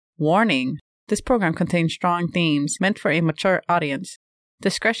Warning: this program contains strong themes meant for a mature audience.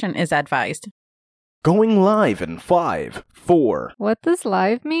 Discretion is advised. Going live in 5, 4. What does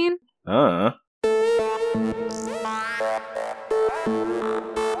live mean?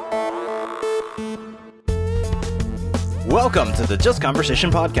 Welcome to the Just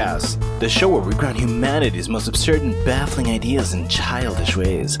Conversation Podcast, the show where we ground humanity's most absurd and baffling ideas in childish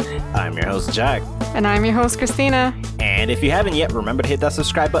ways. I'm your host, Jack. And I'm your host, Christina. And if you haven't yet, remember to hit that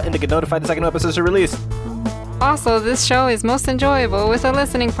subscribe button to get notified the second episodes are released. Also, this show is most enjoyable with a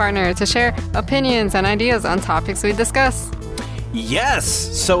listening partner to share opinions and ideas on topics we discuss. Yes!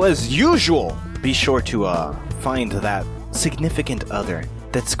 So as usual, be sure to find that significant other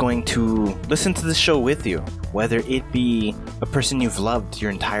that's going to listen to the show with you, whether it be a person you've loved your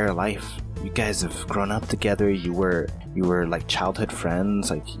entire life. You guys have grown up together. You were like childhood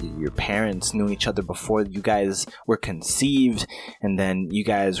friends. Like your parents knew each other before you guys were conceived, and then you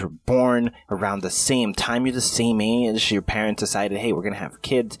guys were born around the same time. You're the same age. Your parents decided, hey, we're gonna have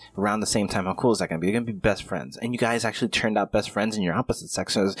kids around the same time. How cool is that gonna be? You're gonna be best friends, and you guys actually turned out best friends in your opposite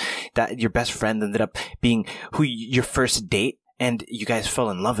sexes. That your best friend ended up being your first date. And you guys fell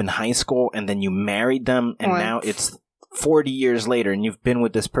in love in high school, and then you married them, and now it's 40 years later, and you've been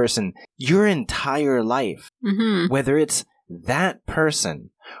with this person your entire life. Mm-hmm. Whether it's that person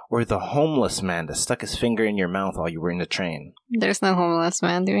or the homeless man that stuck his finger in your mouth while you were in the train. There's no homeless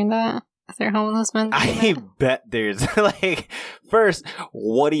man doing that. Is there a homeless man doing that? Bet there's. First,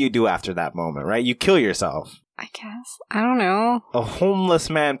 what do you do after that moment, right? You kill yourself. I guess. I don't know. A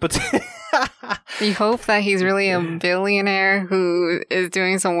homeless man puts... You hope that he's really a billionaire who is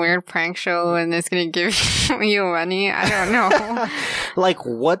doing some weird prank show and is going to give you money. I don't know.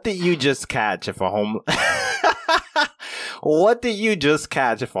 What did you just catch if a What did you just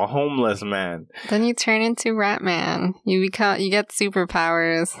catch if a homeless man? Then you turn into Rat Man. You get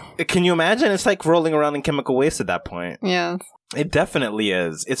superpowers. Can you imagine? It's like rolling around in chemical waste at that point. Yes. It definitely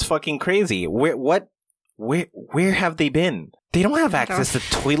is. It's fucking crazy. Where have they been? They don't have access to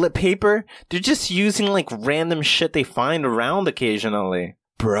toilet paper. They're just using random shit they find around occasionally.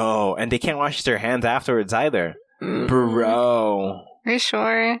 Bro, and they can't wash their hands afterwards either. Bro. Are you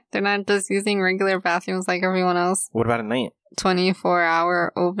sure? They're not just using regular bathrooms like everyone else? What about at night?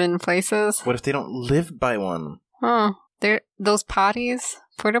 24-hour open places? What if they don't live by one? Huh. Those potties?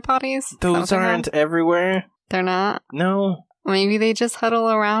 Porta potties? Those aren't everywhere. They're not? No. Maybe they just huddle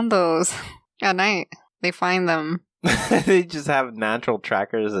around those at night. They find them. They just have natural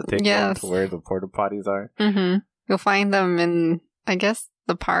trackers that take them to where the porta potties are. Mm-hmm. You'll find them in, I guess,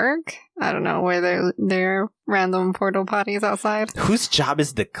 the park? I don't know, where they're random porta potties outside. Whose job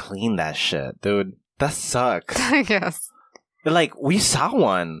is to clean that shit, dude? That sucks. I guess. We saw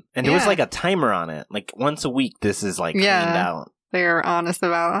one, and there was a timer on it. Once a week, this is cleaned out. They're honest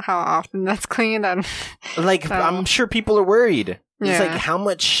about how often that's cleaned. I'm sure people are worried. It's how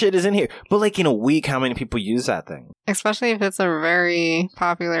much shit is in here? But in a week, how many people use that thing? Especially if it's a very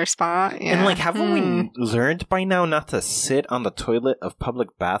popular spot. Yeah. And haven't we learned by now not to sit on the toilet of public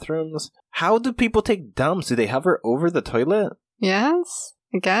bathrooms? How do people take dumps? Do they hover over the toilet? Yes,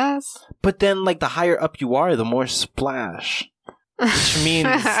 I guess. But then the higher up you are, the more splash. Which means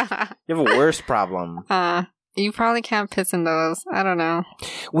you have a worse problem. You probably can't piss in those. I don't know.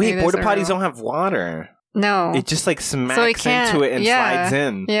 Wait, porta potties don't have water. No. It just smacks into it and slides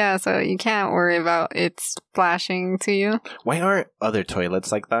in. Yeah, so you can't worry about it splashing to you. Why aren't other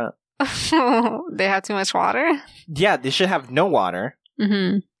toilets like that? They have too much water? Yeah, they should have no water.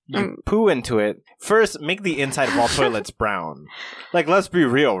 Mm-hmm. You poo into it. First, make the inside of all toilets brown. Let's be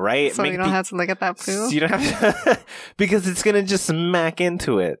real, right? So you don't have to look at that poo? You don't have to... because it's going to just smack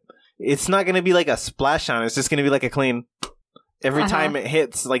into it. It's not going to be a splash on. It's just going to be a clean... Every time it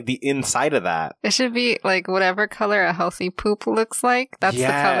hits, the inside of that. It should be, whatever color a healthy poop looks like. That's the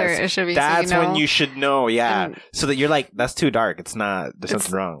color it should be. That's when you should know, so that you're that's too dark. It's not. There's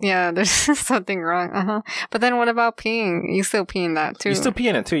something wrong. Yeah, there's something wrong. But then what about peeing? You still pee in that, too. You still pee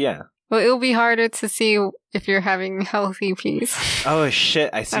in it, too, yeah. Well, it'll be harder to see if you're having healthy pees. Oh, shit.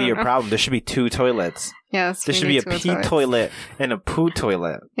 I see your problem. There should be 2 toilets. Yes. There should be a pee toilet and a poo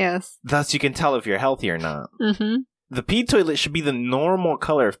toilet. Yes. Thus, you can tell if you're healthy or not. Mm-hmm. The pee toilet should be the normal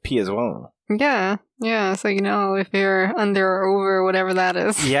color of pee as well. Yeah, so you know if you're under or over, whatever that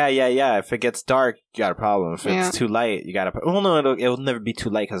is. Yeah. If it gets dark, you got a problem. If it's too light, you got a problem. Well, no, it'll never be too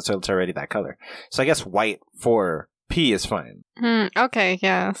light because the toilet's already that color. So I guess white for pee is fine. Okay,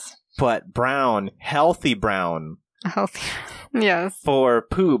 yes. But brown, healthy brown. Healthy, yes. For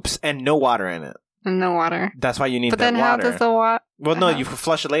poops and no water in it. And no water. That's why you need that water. But then how does the water... Well, no, you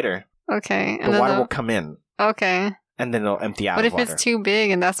flush it later. Okay. And the water will come in. Okay. and then it'll empty out But of if water. it's too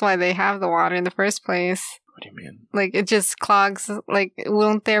big and that's why they have the water in the first place, What do you mean? like it just clogs, like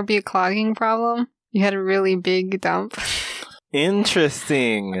won't there be a clogging problem? You had a really big dump.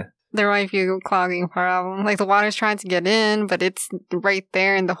 Interesting. There might be a clogging problem. Like the water's trying to get in, but it's right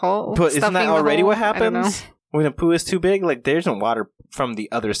there in the hole. But isn't that already what I don't know. happens? When a poo is too big, like there isn't water from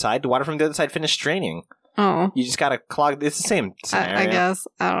the other side. The water from the other side finished draining. Oh. You just gotta clog. It's the same scenario. I guess.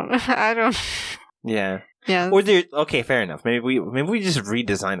 I don't know. I don't. Yeah. Yeah. Or there. Okay, fair enough. Maybe we just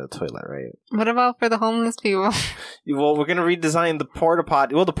redesign the toilet, right? What about for the homeless people? Well, we're gonna redesign the porta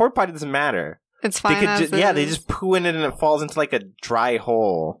potty. Well, the porta potty doesn't matter. It's fine. They just poo in it and it falls into like a dry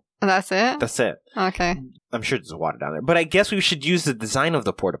hole. That's it? That's it. Okay. I'm sure there's water down there. But I guess we should use the design of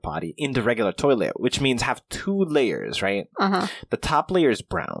the porta potty in the regular toilet, which means have 2 layers, right? Uh-huh. The top layer is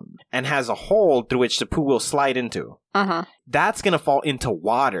brown and has a hole through which the poo will slide into. Uh-huh. That's going to fall into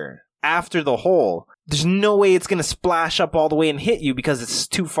water after the hole. There's no way it's going to splash up all the way and hit you because it's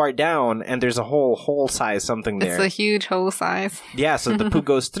too far down and there's a whole hole size something there. It's a huge hole size. Yeah, so the poo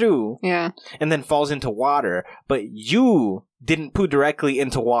goes through Yeah. and then falls into water. But you didn't poo directly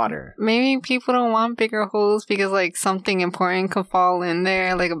into water. Maybe people don't want bigger holes because, like, something important could fall in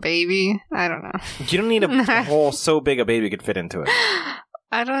there, like a baby. I don't know. You don't need a hole so big a baby could fit into it.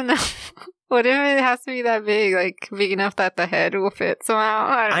 I don't know. What if it has to be that big, like big enough that the head will fit somehow?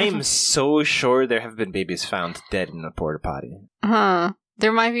 I am so sure there have been babies found dead in a porta potty. Huh.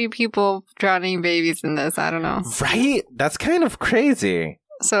 There might be people drowning babies in this. I don't know. Right? That's kind of crazy.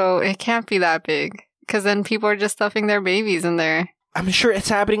 So it can't be that big. Because then people are just stuffing their babies in there. I'm sure it's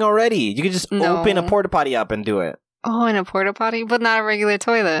happening already. You can just open a porta potty up and do it. Oh, in a porta potty? But not a regular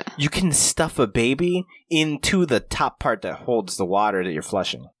toilet. You can stuff a baby into the top part that holds the water that you're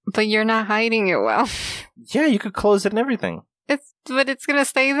flushing. But you're not hiding it well. Yeah, you could close it and everything. But it's gonna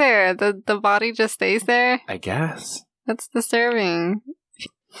stay there. The body just stays there. I guess. That's disturbing.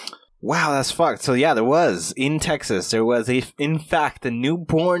 Wow, that's fucked. So yeah, in Texas, in fact, a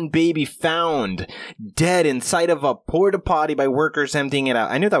newborn baby found dead inside of a porta potty by workers emptying it out.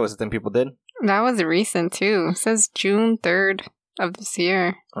 I knew that was the thing people did. That was recent too. It says June 3rd of this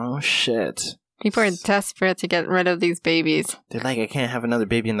year. Oh shit. People are desperate to get rid of these babies. They're like, I can't have another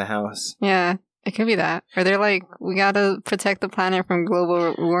baby in the house. Yeah, it could be that. Or they're like, we gotta protect the planet from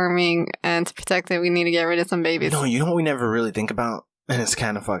global warming, and to protect it, we need to get rid of some babies. No, you know what we never really think about? And it's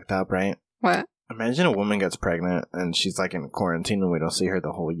kind of fucked up, right? What? Imagine a woman gets pregnant and she's like in quarantine and we don't see her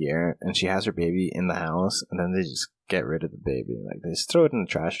the whole year, and she has her baby in the house, and then they just get rid of the baby. Like, they just throw it in the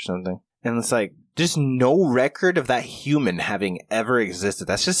trash or something. And it's like, there's no record of that human having ever existed.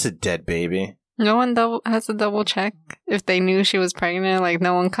 That's just a dead baby. No one has to double check if they knew she was pregnant. Like,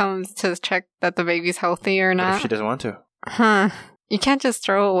 no one comes to check that the baby's healthy or not. What if she doesn't want to? Huh. You can't just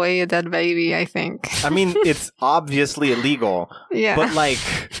throw away a dead baby, I think. I mean, it's obviously illegal. Yeah. But, like,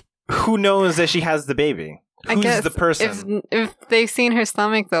 who knows that she has the baby? Who's the person? If they've seen her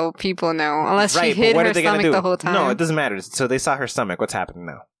stomach, though, people know. Unless she hid her stomach the whole time. No, it doesn't matter. So they saw her stomach. What's happening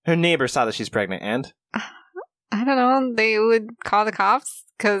now? Her neighbor saw that she's pregnant, and? I don't know. They would call the cops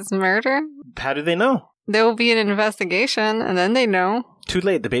because murder. How do they know? There will be an investigation, and then they know. Too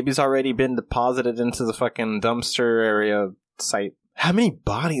late. The baby's already been deposited into the fucking dumpster area site. How many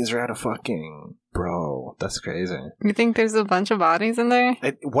bodies are at a fucking... Bro, that's crazy. You think there's a bunch of bodies in there?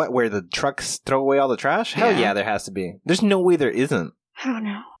 Where the trucks throw away all the trash? Hell yeah, there has to be. There's no way there isn't. I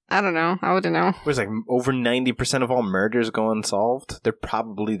don't know. I wouldn't know. There's like over 90% of all murders go unsolved. They're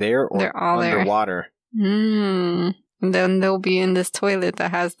probably there or they're all underwater. And then they'll be in this toilet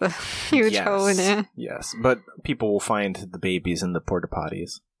that has the huge hole in it. Yes, but people will find the babies in the porta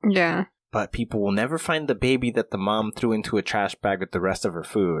potties. Yeah. But people will never find the baby that the mom threw into a trash bag with the rest of her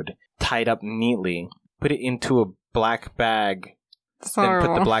food, tied up neatly, put it into a black bag, then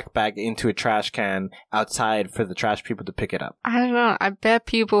put the black bag into a trash can outside for the trash people to pick it up. I don't know. I bet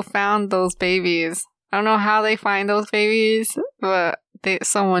people found those babies. I don't know how they find those babies, but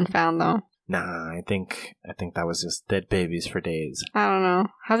someone found them. Nah, I think that was just dead babies for days. I don't know.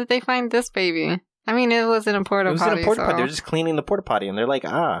 How did they find this baby? I mean, it was in a porta potty. It was in a porta potty. They're just cleaning the porta potty, and they're like,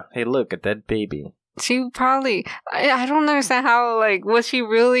 hey, look, a dead baby. She probably... I don't understand how, like, was she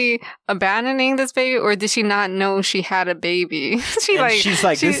really abandoning this baby, or did she not know she had a baby? She's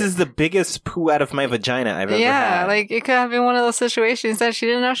like, this is the biggest poo out of my vagina I've ever had. Yeah, like, it could have been one of those situations that she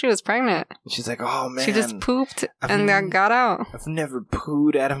didn't know she was pregnant. She's like, oh, man. She just pooped and then got out. I've never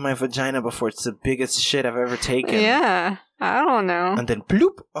pooed out of my vagina before. It's the biggest shit I've ever taken. Yeah. I don't know. And then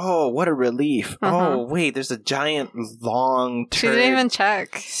bloop. Oh, what a relief. Oh, wait, there's a giant long turd. She didn't even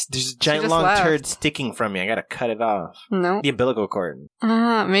check. There's a giant long turd sticking from me. I gotta cut it off. No. The umbilical cord.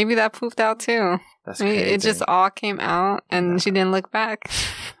 Maybe that pooped out too. That's crazy. It just all came out and she didn't look back.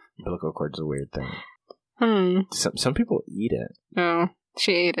 Umbilical cord's a weird thing. Some people eat it. No,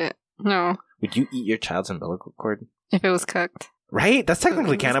 she ate it. No. Would you eat your child's umbilical cord? If it was cooked. Right? That's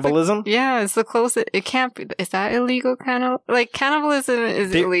technically cannibalism. It's the closest. It can't be. Is that illegal? Cannibalism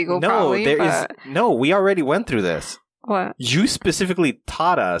is illegal, no, probably. No, we already went through this. What? You specifically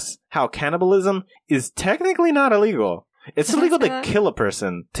taught us how cannibalism is technically not illegal. It's illegal to kill a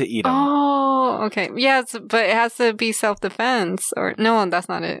person to eat them. Oh, okay. Yeah, but it has to be self-defense. Or no, that's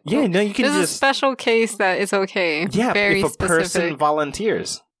not it. Yeah, no, you can There's a special case that it's okay. Yeah, very if a specific. person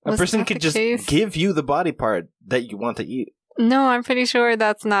volunteers. A person could just give you the body part that you want to eat. No, I'm pretty sure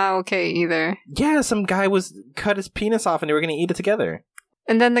that's not okay either. Yeah, some guy cut his penis off and they were going to eat it together.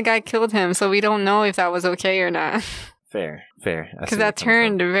 And then the guy killed him, so we don't know if that was okay or not. Fair. Because that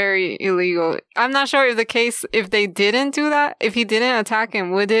turned very illegal. I'm not sure if they didn't do that, if he didn't attack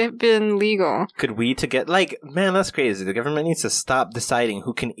him, would it have been legal? Could we man, that's crazy. The government needs to stop deciding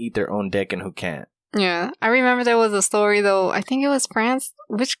who can eat their own dick and who can't. Yeah. I remember there was a story, though, I think it was France,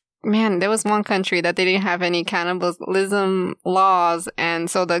 there was one country that they didn't have any cannibalism laws, and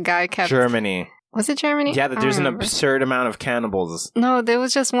so the guy kept... Germany. Was it Germany? Yeah, there's an absurd amount of cannibals. No, there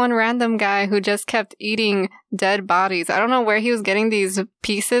was just one random guy who just kept eating dead bodies. I don't know where he was getting these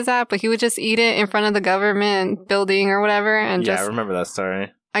pieces at, but he would just eat it in front of the government building or whatever. And I remember that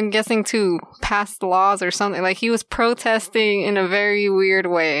story. I'm guessing to pass laws or something. Like, he was protesting in a very weird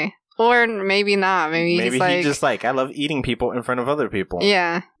way. Or maybe not. Maybe he's just like, I love eating people in front of other people.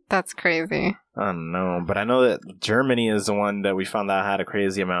 Yeah, that's crazy. I don't know, but I know that Germany is the one that we found out had a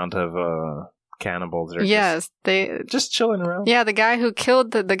crazy amount of cannibals. They just chilling around. Yeah, the guy who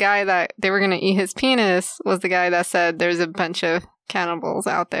killed the guy that they were going to eat his penis was the guy that said there's a bunch of cannibals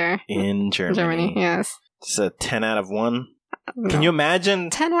out there. In Germany. Yes. It's a 10 out of 1. No. Can you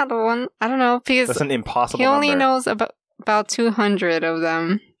imagine? 10 out of 1? I don't know. Because that's an impossible he only number. knows about 200 of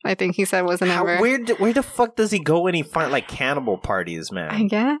them. I think he said was the number. Where the fuck does he go when he find cannibal parties, man? I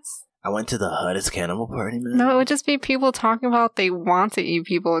guess. I went to the hottest cannibal party, man. No, it would just be people talking about they want to eat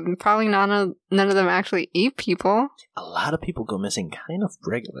people, and probably none of them actually eat people. A lot of people go missing kind of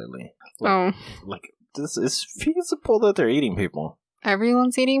regularly. This is feasible that they're eating people.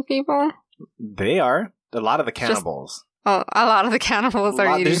 Everyone's eating people? They are. A lot of the cannibals. A lot of the cannibals are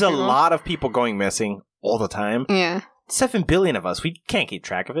eating There's people. a lot of people going missing all the time. Yeah. 7 billion of us. We can't keep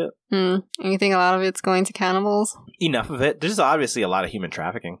track of it. And you think a lot of it's going to cannibals? Enough of it. There's obviously a lot of human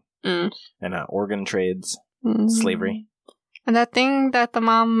trafficking. And organ trades. Slavery. And that thing that the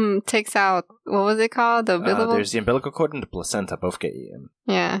mom takes out, what was it called? There's the umbilical cord and the placenta both get eaten.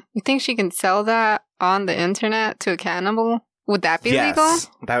 Yeah. You think she can sell that on the internet to a cannibal? Would that be legal?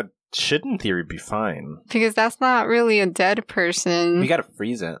 That should in theory be fine. Because that's not really a dead person. You gotta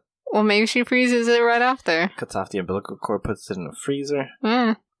freeze it. Well, maybe she freezes it right after. Cuts off the umbilical cord, puts it in a freezer.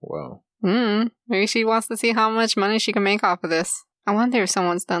 Yeah. Whoa. Maybe she wants to see how much money she can make off of this. I wonder if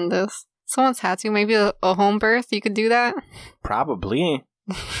someone's done this. Someone's had to. Maybe a home birth, you could do that? Probably.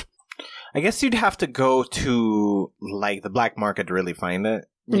 I guess you'd have to go to, the black market to really find it.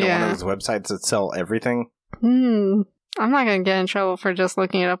 One of those websites that sell everything. I'm not going to get in trouble for just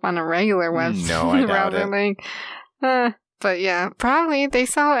looking it up on a regular website. No, I doubt it. But yeah, probably they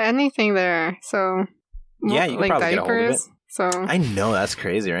sell anything there. So yeah, you can probably diapers, get a hold of it. So I know, that's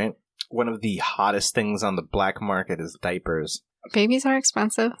crazy, right? One of the hottest things on the black market is diapers. Babies are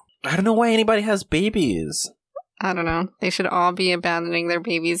expensive. I don't know why anybody has babies. I don't know. They should all be abandoning their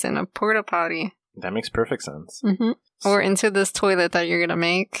babies in a porta potty. That makes perfect sense. Or into this toilet that you're gonna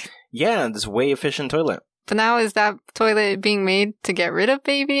make. Yeah, this way efficient toilet. But now, is that toilet being made to get rid of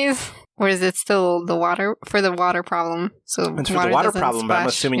babies? Or is it still for the water problem? So it's for the water problem, but I'm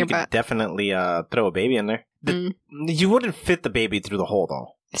assuming you could definitely throw a baby in there. You wouldn't fit the baby through the hole, though.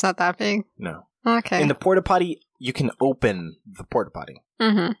 It's not that big? No. Okay. In the porta potty, you can open the porta potty.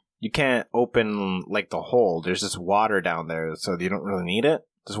 You can't open, the hole. There's just water down there, so you don't really need it.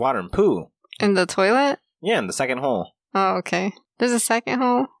 There's water and poo. In the toilet? Yeah, in the second hole. Oh, okay. There's a second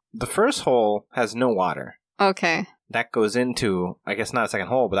hole? The first hole has no water. Okay. That goes into, I guess not a second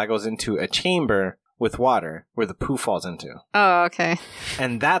hole, but that goes into a chamber with water where the poo falls into. Oh, okay.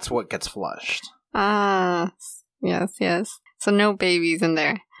 And that's what gets flushed. Ah, yes. So no babies in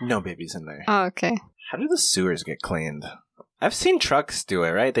there. No babies in there. Oh, okay. How do the sewers get cleaned? I've seen trucks do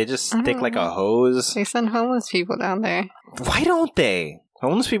it, right? They just stick a hose. They send homeless people down there. Why don't they?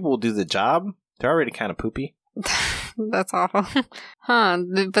 Homeless people will do the job. They're already kind of poopy. That's awful. Huh.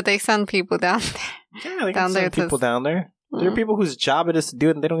 But they send people down there. Yeah, they can send people down there. There are people whose job it is to do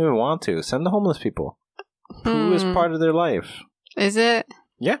it and they don't even want to. Send the homeless people. Poo is part of their life. Is it?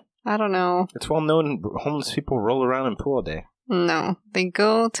 Yeah. I don't know. It's well known homeless people roll around and poo all day. No. They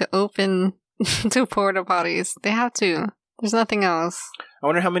go to open to porta potties. They have to. There's nothing else. I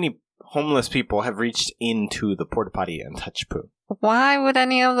wonder how many homeless people have reached into the porta potty and touched poo. Why would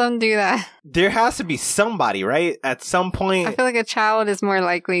any of them do that? There has to be somebody, right? At some point. I feel like a child is more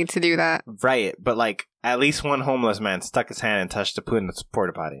likely to do that. Right, but like at least one homeless man stuck his hand and touched the poo in the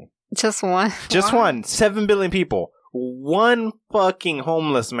porta potty. Just one? Just one. 7 billion people. One fucking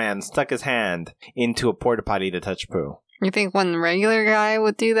homeless man stuck his hand into a porta potty to touch poo. You think one regular guy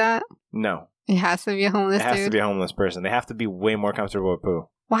would do that? No. It has to be a homeless dude? It has to be a homeless person. They have to be way more comfortable with poo.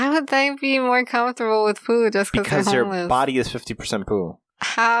 Why would they be more comfortable with poo just because they're homeless? Their body is 50% poo.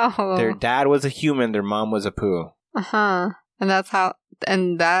 How? Their dad was a human, their mom was a poo. Uh-huh. And that's how...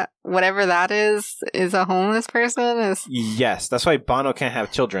 And that... Whatever that is a homeless person? Yes. That's why Bono can't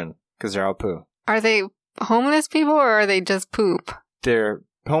have children. Because they're all poo. Are they homeless people or are they just poop? They're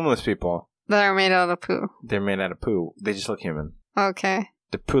homeless people. That are made out of poo. They're made out of poo. They just look human. Okay.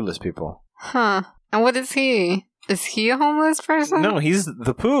 They're pooless people. Huh. And what is he? Is he a homeless person? No, he's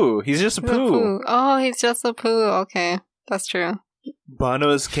the poo. He's just a poo. Oh, he's just a poo. Okay. That's true. Bono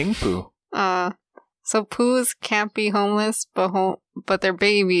is king poo. So poos can't be homeless, but their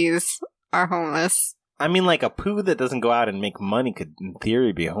babies are homeless. I mean, like, a poo that doesn't go out and make money could, in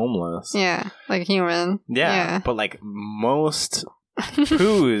theory, be homeless. Yeah, like human. Yeah. But, like, most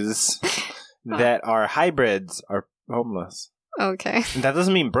poos that are hybrids are homeless. Okay. And that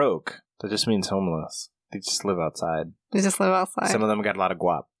doesn't mean broke. That just means homeless. They just live outside. They just live outside. Some of them got a lot of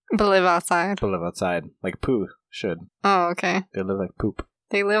guap. But live outside. But live outside. Like poo should. Oh, okay. They live like poop.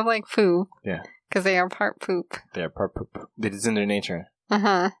 They live like poo. Yeah. Because they are part poop. They are part poop. It is in their nature.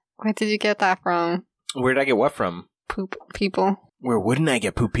 Uh-huh. Where did you get that from? Where did I get what from? Poop people. Where wouldn't I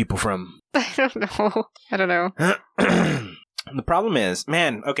get poop people from? I don't know. The problem is,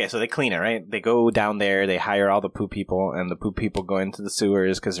 man, okay, so they clean it, right? They go down there, they hire all the poo people, and the poo people go into the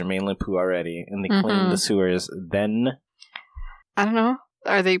sewers because they're mainly poo already, and they clean the sewers. Then... I don't know.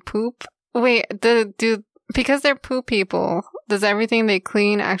 Are they poop? Wait, because they're poo people, does everything they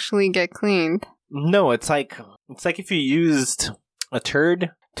clean actually get cleaned? No, it's like if you used a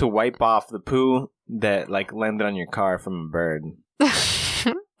turd to wipe off the poo that, like, landed on your car from a bird.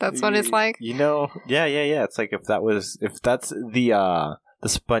 That's what it's like? You know, yeah. It's like if that's the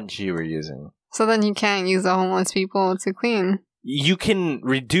sponge you were using. So then you can't use the homeless people to clean. You can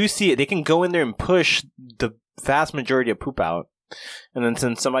reduce it. They can go in there and push the vast majority of poop out. And then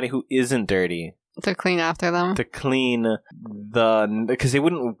send somebody who isn't dirty. To clean after them. To clean because they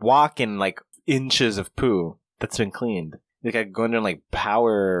wouldn't walk in, like, inches of poo that's been cleaned. They could go in there and, like,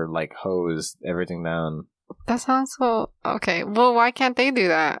 power, like, hose everything down. That sounds so... Okay, well, why can't they do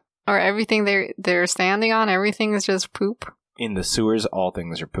that? Or everything they're standing on, everything is just poop? In the sewers, all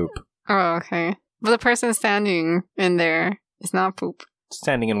things are poop. Oh, okay. But the person standing in there is not poop.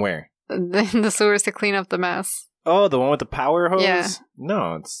 Standing in where? In the sewers to clean up the mess. Oh, the one with the power hose? Yeah.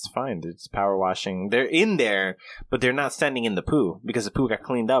 No, it's fine. It's power washing. They're in there, but they're not standing in the poo because the poo got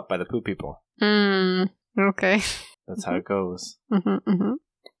cleaned up by the poo people. Okay. That's how it goes. Mm-hmm.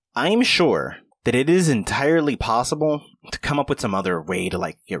 I'm sure that it is entirely possible to come up with some other way to,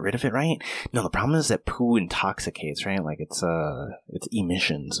 like, get rid of it, right? No, the problem is that poo intoxicates, right? Like, it's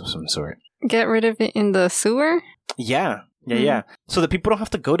emissions of some sort. Get rid of it in the sewer? Yeah. So that people don't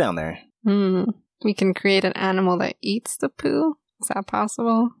have to go down there. We can create an animal that eats the poo? Is that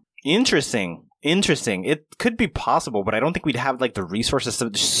possible? Interesting. It could be possible, but I don't think we'd have, like, the resources to...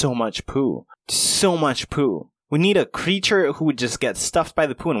 There's so much poo. We need a creature who would just get stuffed by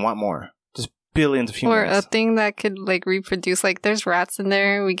the poo and want more. Just billions of humans. Or a thing that could, like, reproduce. Like, there's rats in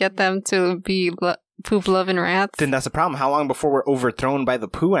there. We get them to be poop-loving rats. Then that's a problem. How long before we're overthrown by the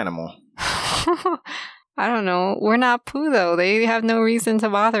poo animal? I don't know. We're not poo, though. They have no reason to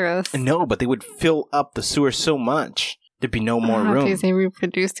bother us. No, but they would fill up the sewer so much. Thered be no more room. Because they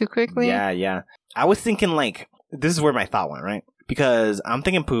reproduce too quickly? Yeah. I was thinking, like, this is where my thought went, right? Because I'm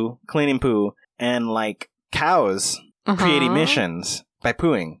thinking poo, cleaning poo, and, like, cows create emissions by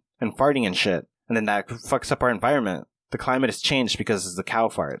pooing and farting and shit. And then that fucks up our environment. The climate has changed because of the cow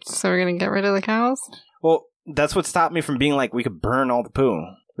farts. So we're going to get rid of the cows? Well, that's what stopped me from being like, we could burn all the poo.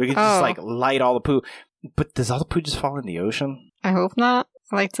 We could just, like, light all the poo. But does all the poo just fall in the ocean? I hope not.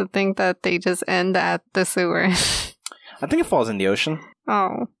 I like to think that they just end at the sewer. I think it falls in the ocean.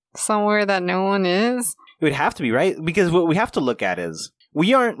 Oh, somewhere that no one is? It would have to be, right? Because what we have to look at is,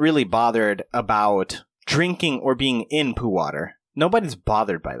 we aren't really bothered about drinking or being in poo water. Nobody's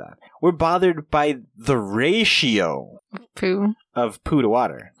bothered by that. We're bothered by the ratio Poo. of poo to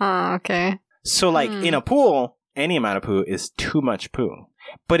water. Oh, okay. So, like, in a pool, any amount of poo is too much poo.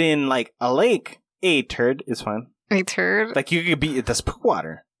 But in, like, a lake, a turd is fine. A turd? Like, you could be, that's poo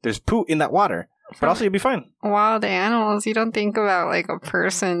water. There's poo in that water. But also, you'll be fine. Wild animals, you don't think about, like, a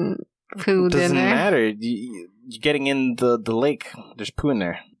person pooed in there. Doesn't matter. You're getting in the lake. There's poo in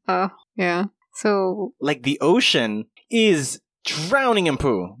there. Oh, yeah. So... Like, the ocean is drowning in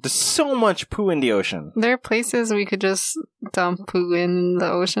poo. There's so much poo in the ocean. There are places we could just dump poo in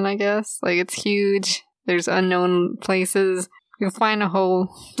the ocean, I guess. Like, it's huge. There's unknown places. You can find a hole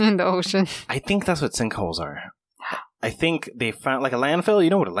in the ocean. I think that's what sinkholes are. I think they found, like, a landfill.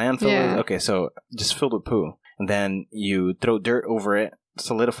 You know what a landfill is? Okay, so just filled with poo. And then you throw dirt over it,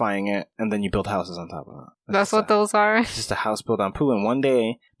 solidifying it, and then you build houses on top of it. That's what those are? It's just a house built on poo. And one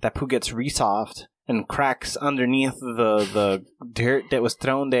day, that poo gets resoft and cracks underneath the dirt that was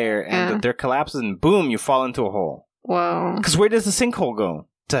thrown there, and the dirt collapses, and boom, you fall into a hole. Whoa. Because where does the sinkhole go?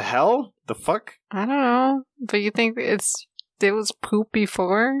 To hell? The fuck? I don't know. But you think it was poop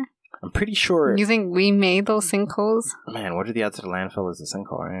before? I'm pretty sure. You think we made those sinkholes? Man, what are the odds that a landfill is a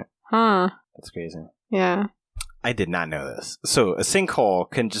sinkhole, right? Huh. That's crazy. Yeah. I did not know this. So a sinkhole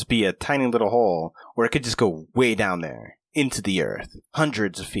can just be a tiny little hole, or it could just go way down there into the earth,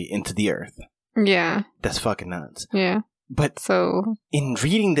 hundreds of feet into the earth. Yeah. That's fucking nuts. Yeah. But so in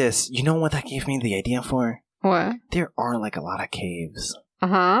reading this, you know what that gave me the idea for? What? There are like a lot of caves.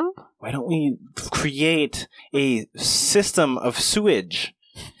 Uh-huh. Why don't we create a system of sewage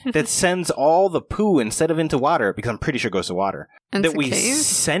that sends all the poo instead of into water, because I'm pretty sure it goes to water, into that we caves?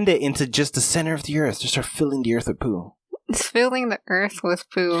 Send it into just the center of the earth, just start filling the earth with poo. It's filling the earth with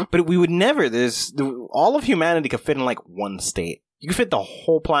poo. But we would never. All of humanity could fit in like one state. You could fit the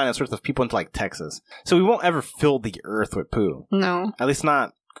whole planet's worth of people into like Texas. So we won't ever fill the earth with poo. No. At least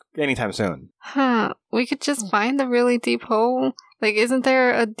not anytime soon. Huh. We could just find the really deep hole. Like, isn't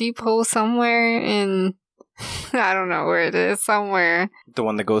there a deep hole somewhere in... I don't know where it is. Somewhere. The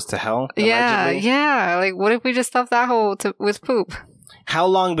one that goes to hell? Yeah, allegedly? yeah. Like, what if we just stuffed that hole with poop? How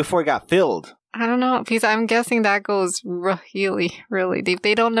long before it got filled? I don't know, because I'm guessing that goes really, really deep.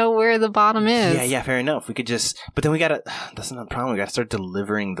 They don't know where the bottom is. Yeah, fair enough. We could just... But then we gotta... That's not the problem. We gotta start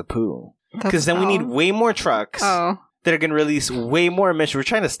delivering the poo. Because then we need way more trucks that are gonna release way more emissions. We're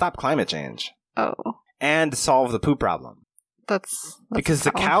trying to stop climate change. Oh. And solve the poo problem. That's because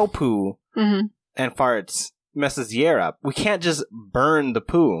the cow poo and farts messes the air up. We can't just burn the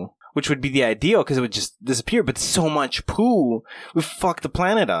poo, which would be the ideal because it would just disappear. But so much poo, we fuck the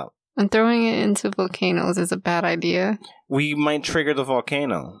planet up. And throwing it into volcanoes is a bad idea. We might trigger the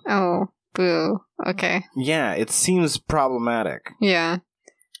volcano. Oh, boo. Okay. Yeah, it seems problematic. Yeah.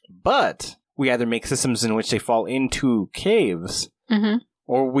 But we either make systems in which they fall into caves,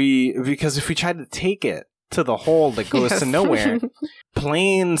 or because if we try to take it to the hole that goes to nowhere,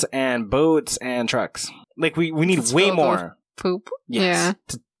 planes and boats and trucks. Like, we need way more poop. Yes, yeah.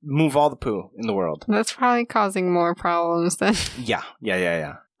 To move all the poo in the world. That's probably causing more problems then. Yeah.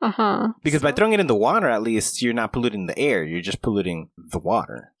 Uh-huh. Because by throwing it in the water, at least, you're not polluting the air. You're just polluting the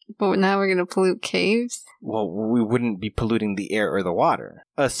water. But now we're going to pollute caves? Well, we wouldn't be polluting the air or the water,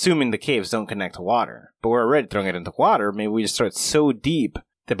 assuming the caves don't connect to water. But we're already throwing it into water. Maybe we just start so deep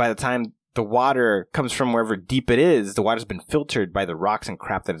that by the time the water comes from wherever deep it is, the water's been filtered by the rocks and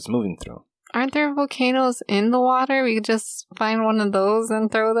crap that it's moving through. Aren't there volcanoes in the water? We could just find one of those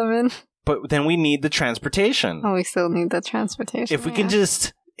and throw them in. But then we need the transportation. Oh, we still need the transportation. If we can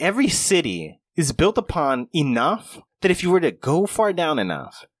just... Every city is built upon enough that if you were to go far down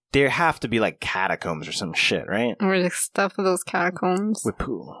enough, there have to be like catacombs or some shit, right? Or just stuff those catacombs. With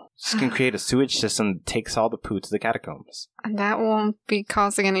poo. Just can create a sewage system that takes all the poo to the catacombs. And that won't be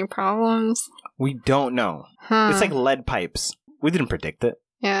causing any problems? We don't know. It's like lead pipes. We didn't predict it.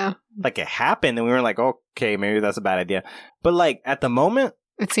 Yeah. Like, it happened and we were like, okay, maybe that's a bad idea. But like, at the moment...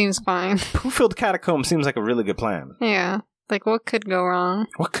 It seems fine. Poo-filled catacomb seems like a really good plan. Yeah. Like, what could go wrong?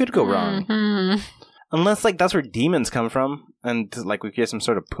 What could go wrong? Unless, like, that's where demons come from. And, like, we get some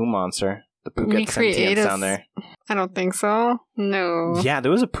sort of poo monster. The poo gets sentience down there. I don't think so. No. Yeah,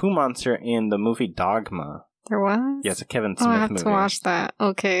 there was a poo monster in the movie Dogma. There was? Yeah, it's a Kevin Smith movie. I have to watch that.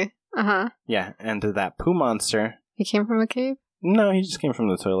 Okay. Uh-huh. Yeah, and that poo monster... He came from a cave? No, he just came from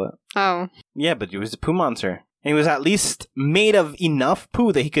the toilet. Oh. Yeah, but it was a poo monster. And he was at least made of enough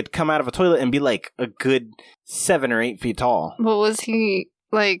poo that he could come out of a toilet and be like a good 7 or 8 feet tall. But was he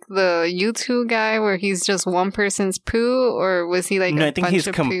like the YouTube guy where he's just one person's poo, or was he like No, a I think bunch he's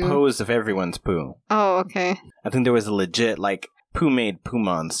of composed of everyone's poo. Oh, okay. I think there was a legit like poo-made poo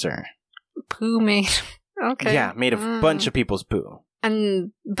monster. Poo-made Okay. Yeah, made of a bunch of people's poo.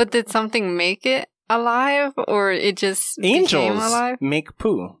 But did something make it alive, or it just became alive? Angels make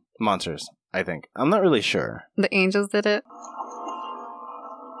poo monsters, I think. I'm not really sure. The angels did it?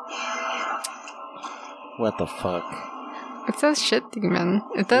 What the fuck? It says shit demon.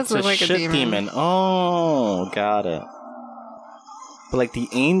 It does look like a shit demon. Oh, got it. But like the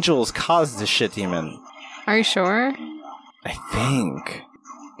angels caused the shit demon. Are you sure? I think.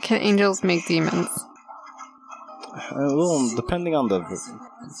 Can angels make demons? Well, depending on the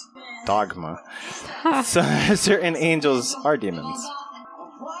dogma. So certain angels are demons.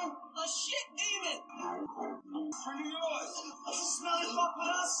 What? A shit demon! Pretty yours. Smell it fuck with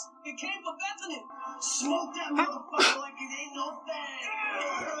us? It came for Bethany. Smoke that motherfucker like it ain't no thing.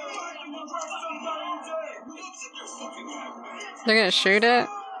 They're gonna shoot it?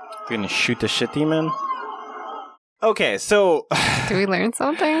 We're gonna shoot the shit demon? Okay, so... Do we learn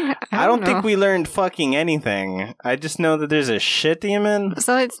something? I don't think we learned fucking anything. I just know that there's a shit demon.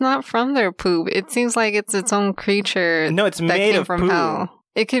 So it's not from their poop. It seems like it's its own creature. No, it's made of from poo. hell.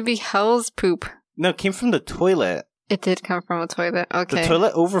 It could be hell's poop. No, it came from the toilet. It did come from a toilet. Okay. The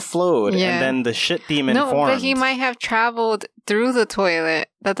toilet overflowed, Yeah. and then the shit demon formed. No, but he might have traveled through the toilet.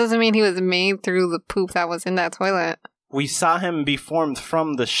 That doesn't mean he was made through the poop that was in that toilet. We saw him be formed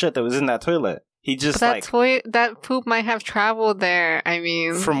from the shit that was in that toilet. He just But that poop might have traveled there. I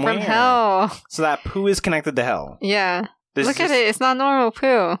mean, From where? hell. So that poo is connected to hell. Yeah. There's Look at it. It's not normal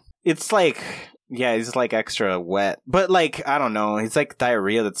poo. It's like, yeah, he's like extra wet. But like, I don't know. It's like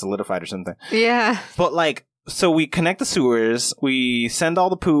diarrhea that's solidified or something. Yeah. But like, so we connect the sewers. We send all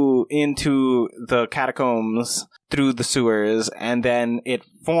the poo into the catacombs through the sewers. And then it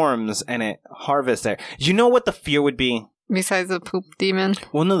forms and it harvests there. You know what the fear would be? Besides the poop demon?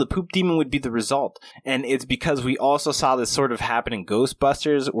 Well, no, the poop demon would be the result. And it's because we also saw this sort of happen in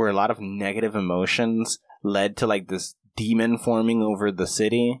Ghostbusters where a lot of negative emotions led to like this demon forming over the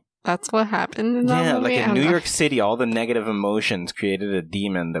city. That's what happened in that movie? Like in New York City, all the negative emotions created a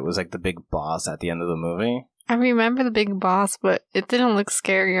demon that was like the big boss at the end of the movie. I remember the big boss, but it didn't look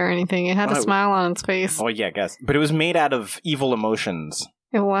scary or anything. It had a smile on its face. Oh, yeah, I guess. But it was made out of evil emotions.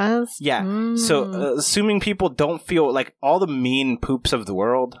 It was? Yeah. So, assuming people don't feel like all the mean poops of the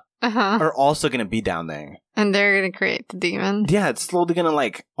world are also going to be down there. And they're going to create the demon. Yeah, it's slowly going to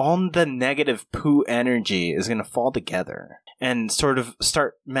like, all the negative poo energy is going to fall together and sort of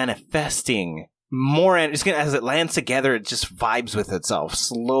start manifesting more. It's going to, as it lands together, it just vibes with itself,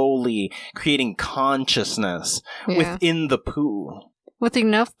 slowly creating consciousness within the poo. With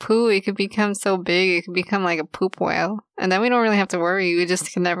enough poo, it could become so big, it could become like a poop whale. And then we don't really have to worry. We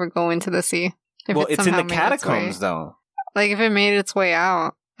just can never go into the sea. Well, it's in the catacombs, though. Like, if it made its way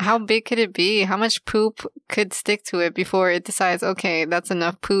out, how big could it be? How much poop could stick to it before it decides, okay, that's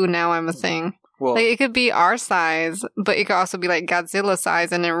enough poo, now I'm a thing? Well, like, it could be our size, but it could also be like Godzilla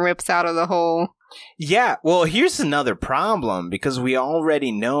size and it rips out of the hole. Yeah, well, here's another problem, because we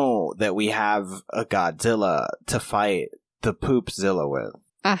already know that we have a Godzilla to fight the Poopzilla with.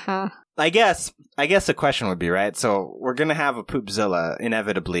 I guess the question would be, right? So we're gonna have a Poopzilla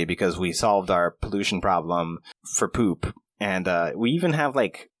inevitably because we solved our pollution problem for poop, and we even have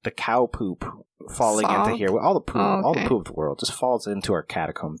like the cow poop falling into here. All the poop, all the poop of the world just falls into our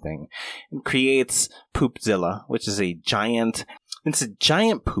catacomb thing and creates Poopzilla, which is a giant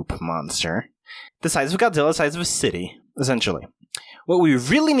poop monster, the size of Godzilla, the size of a city, essentially. What we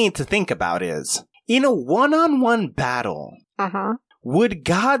really need to think about is, in a one-on-one battle, would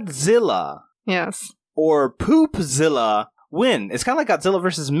Godzilla or Poopzilla win? It's kind of like Godzilla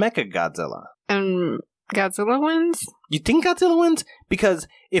versus Mechagodzilla. And Godzilla wins? You think Godzilla wins? Because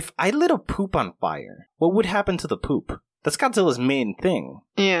if I lit a poop on fire, what would happen to the poop? That's Godzilla's main thing.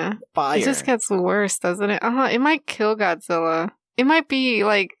 Yeah. Fire. It just gets worse, doesn't it? It might kill Godzilla. It might be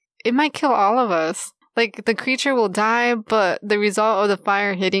like, it might kill all of us. Like, the creature will die, but the result of the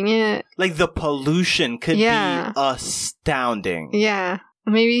fire hitting it... Like, the pollution could be astounding. Yeah.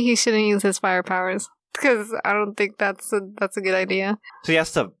 Maybe he shouldn't use his fire powers. Because I don't think that's a good idea. So he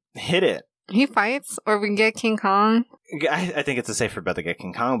has to hit it. He fights, or we can get King Kong. I think it's a safer bet to get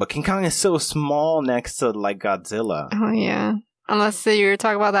King Kong, but King Kong is so small next to, like, Godzilla. Oh, yeah. Unless you're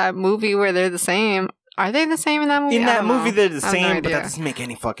talking about that movie where they're the same... Are they the same in that movie? In that movie, they're the same, but that doesn't make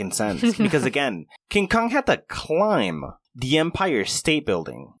any fucking sense. Because, again, King Kong had to climb the Empire State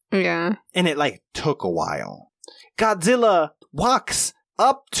Building. Yeah. And it, like, took a while. Godzilla walks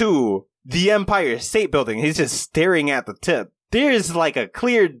up to the Empire State Building. He's just staring at the tip. There's, like, a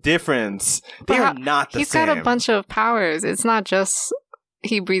clear difference. They are not the same. He's got a bunch of powers. It's not just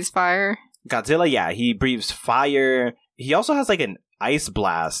he breathes fire. Godzilla, yeah. He breathes fire. He also has, like, ice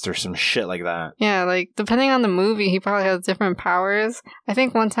blast or some shit like that. Yeah, like, depending on the movie, he probably has different powers. I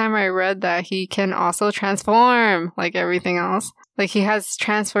think one time I read that he can also transform, like everything else. Like, he has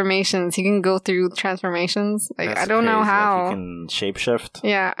transformations. He can go through transformations. Like, That's I don't know crazy. how. Like, he can shapeshift.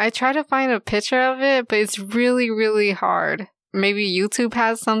 Yeah, I try to find a picture of it, but it's really, really hard. Maybe YouTube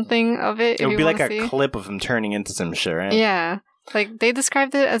has something of it. It would be like a clip of him turning into some shit, right? Yeah. Like, they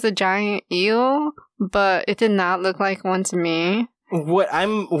described it as a giant eel, but it did not look like one to me. What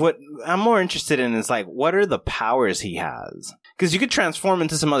I'm more interested in is, like, what are the powers he has? Because you could transform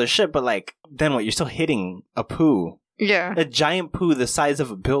into some other shit, but, like, then what? You're still hitting a poo. Yeah. A giant poo the size of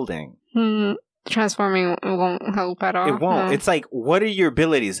a building. Transforming won't help at all. It won't. No. It's like, what are your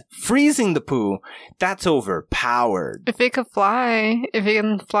abilities? Freezing the poo, that's overpowered. If it could fly, if it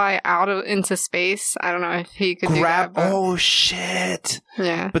can fly into space, I don't know if he could do that. But... Oh, shit.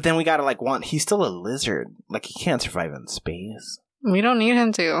 Yeah. But then we gotta, like, he's still a lizard. Like, he can't survive in space. We don't need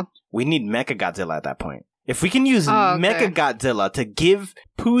him to. We need Mechagodzilla at that point. If we can use Mechagodzilla to give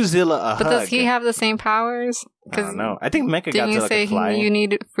Poopzilla a hug. But does he have the same powers? I don't know. I think Mechagodzilla didn't you say could fly. you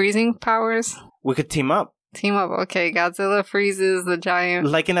need freezing powers? We could team up. Team up. Okay, Godzilla freezes the giant.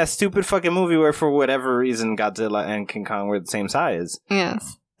 Like in that stupid fucking movie where for whatever reason Godzilla and King Kong were the same size.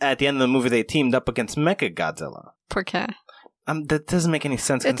 Yes. At the end of the movie they teamed up against Mechagodzilla. Poor cat. That doesn't make any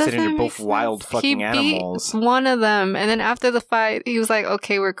sense considering they're both wild fucking animals. He beat one of them, and then after the fight, he was like,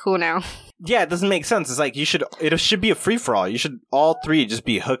 okay, we're cool now. Yeah, it doesn't make sense. It's like, it should be a free-for-all. You should, all three, just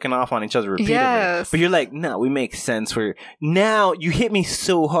be hooking off on each other repeatedly. Yes. But you're like, no, we make sense. Now, you hit me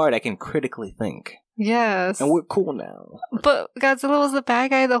so hard, I can critically think. Yes. And we're cool now. But Godzilla was the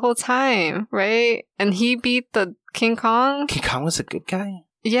bad guy the whole time, right? And he beat the King Kong. King Kong was a good guy?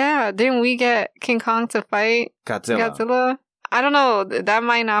 Yeah, didn't we get King Kong to fight Godzilla? I don't know. That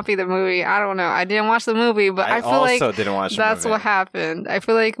might not be the movie. I don't know. I didn't watch the movie, but I feel like didn't watch that's what happened. I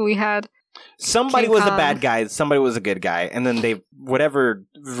feel like we had somebody was a bad guy, somebody was a good guy, and then they, whatever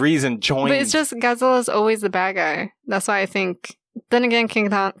reason, joined. But it's just Godzilla's always the bad guy. That's why I think. Then again, King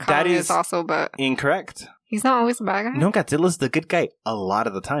Kong is also, but incorrect. He's not always the bad guy. No, Godzilla's the good guy a lot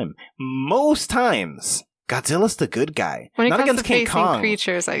of the time. Most times, Godzilla's the good guy. When it not comes against to King facing Kong.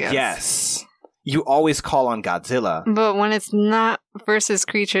 creatures, I guess. Yes. You always call on Godzilla. But when it's not versus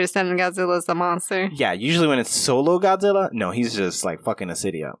creatures, then Godzilla's the monster. Yeah, usually when it's solo Godzilla, no, he's just like fucking a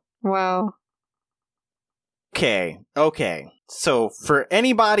city up. Well. Okay. So for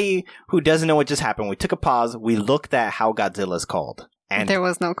anybody who doesn't know what just happened, we took a pause, we looked at how Godzilla's called. And there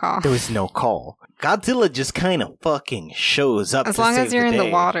was no call. There was no call. Godzilla just kind of fucking shows up. As long as you're in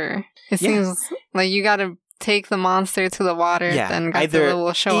the water. It seems like you gotta take the monster to the water, then Godzilla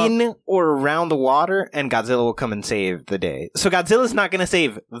will show up. In or around the water, and Godzilla will come and save the day. So Godzilla's not going to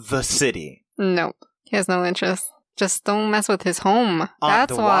save the city. No. He has no interest. Just don't mess with his home.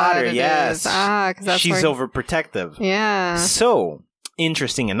 That's the why water, it yes. is. Because that's she's overprotective. Yeah. So,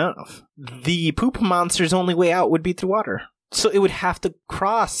 interesting enough, the poop monster's only way out would be through water. So it would have to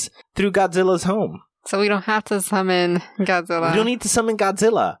cross through Godzilla's home. So we don't have to summon Godzilla. We don't need to summon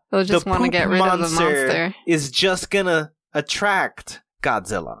Godzilla. They'll just want to get rid of the monster. Is just gonna attract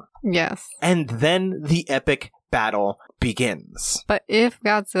Godzilla. Yes. And then the epic battle begins. But if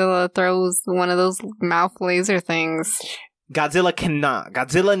Godzilla throws one of those mouth laser things... Godzilla cannot.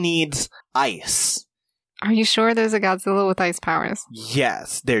 Godzilla needs ice. Are you sure there's a Godzilla with ice powers?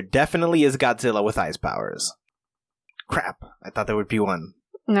 Yes, there definitely is Godzilla with ice powers. Crap, I thought there would be one.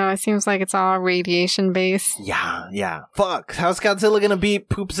 No, it seems like it's all radiation based. Yeah. Fuck, how's Godzilla gonna beat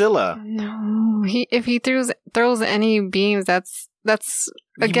Poopzilla? No, if he throws any beams, that's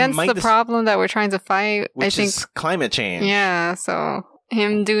against the problem that we're trying to fight. Which is climate change. Yeah, so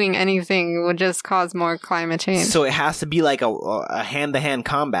him doing anything would just cause more climate change. So it has to be like a hand-to-hand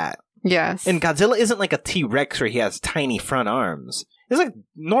combat. Yes. And Godzilla isn't like a T-Rex where he has tiny front arms. It's like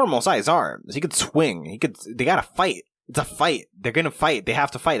normal size arms. He could swing. They gotta fight. It's a fight. They're gonna fight. They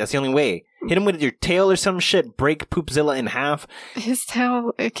have to fight. That's the only way. Hit him with your tail or some shit. Break Poopzilla in half. His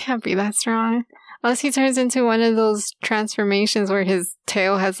tail, it can't be that strong. Unless he turns into one of those transformations where his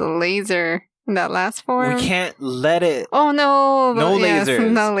tail has a laser in that last form. We can't let it... Oh, no. No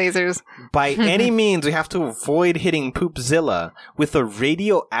lasers. No lasers. By any means, we have to avoid hitting Poopzilla with a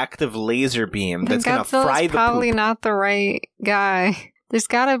radioactive laser beam that's gonna fry the poop. Probably not the right guy. There's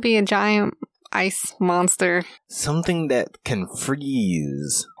gotta be a giant... ice monster. Something that can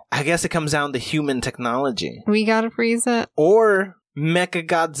freeze. I guess it comes down to human technology. We gotta freeze it. Or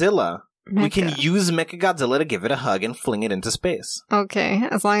Mechagodzilla. We can use Mechagodzilla to give it a hug and fling it into space. Okay,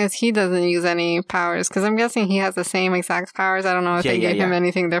 as long as he doesn't use any powers, because I'm guessing he has the same exact powers. I don't know if they gave him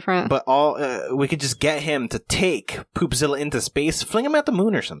anything different. But we could just get him to take Poopzilla into space, fling him at the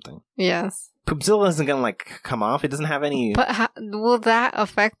moon or something. Yes. Poopzilla isn't gonna come off. It doesn't have any. But will that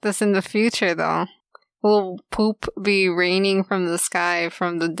affect us in the future, though? Will poop be raining from the sky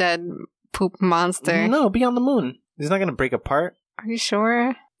from the dead poop monster? No, be on the moon. He's not gonna break apart. Are you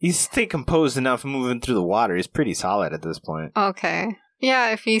sure? He's stay composed enough moving through the water. He's pretty solid at this point. Okay.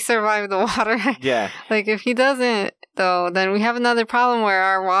 Yeah, if he survived the water. Yeah. Like, if he doesn't, though, then we have another problem where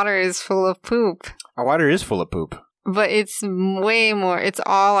our water is full of poop. Our water is full of poop. But it's way more. It's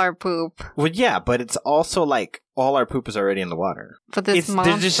all our poop. Well, yeah, but it's also like all our poop is already in the water. But this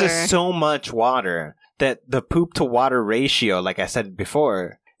monster... There's just so much water that the poop to water ratio, like I said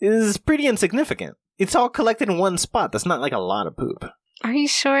before, is pretty insignificant. It's all collected in one spot. That's not like a lot of poop. Are you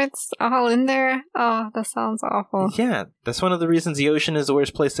sure it's all in there? Oh, that sounds awful. Yeah, that's one of the reasons the ocean is the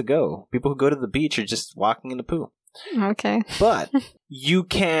worst place to go. People who go to the beach are just walking into poo. Okay. But you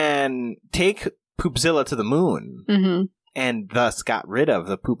can take Poopzilla to the moon and thus got rid of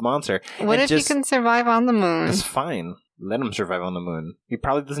the poop monster. What if he can survive on the moon? That's fine. Let him survive on the moon. He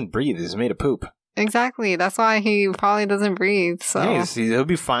probably doesn't breathe. He's made of poop. Exactly. That's why he probably doesn't breathe. So nice. He'll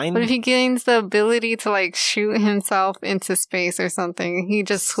be fine. But if he gains the ability to like shoot himself into space or something, he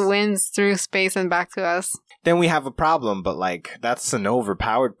just swims through space and back to us. Then we have a problem, but like that's an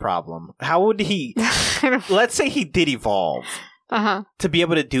overpowered problem. How would he? Let's say he did evolve to be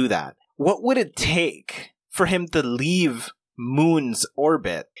able to do that. What would it take for him to leave Moon's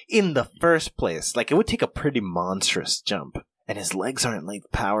orbit in the first place? Like it would take a pretty monstrous jump. And his legs aren't like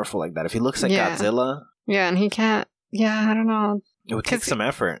powerful like that. If he looks like Godzilla. Yeah, and he can't. Yeah, I don't know. It would take some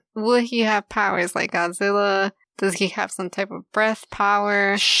effort. Will he have powers like Godzilla? Does he have some type of breath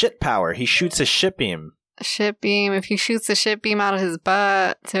power? Shit power. He shoots a shit beam. A shit beam. If he shoots a shit beam out of his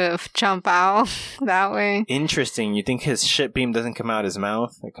butt to jump out that way. Interesting. You think his shit beam doesn't come out his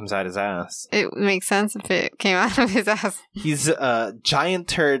mouth? It comes out his ass. It makes sense if it came out of his ass. He's a giant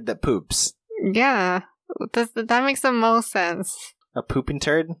turd that poops. Yeah. That makes the most sense. A pooping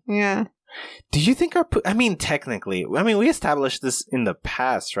turd? Yeah. Do you think our technically, we established this in the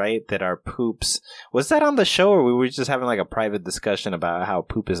past, right? That our poops... Was that on the show, or we were just having like a private discussion about how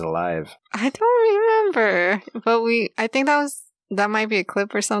poop is alive? I don't remember. But I think that might be a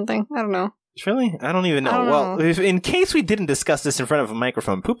clip or something. I don't know. Really? I don't even know. Well, in case we didn't discuss this in front of a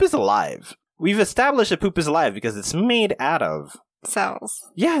microphone, poop is alive. We've established that poop is alive because it's made out of...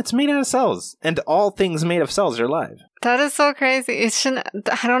 cells. Yeah, it's made out of cells. And all things made of cells are alive. That is so crazy. It shouldn't...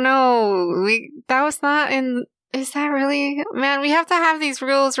 I don't know. That was not in... Is that really... Man, we have to have these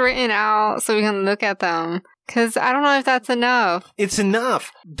rules written out so we can look at them. Because I don't know if that's enough. It's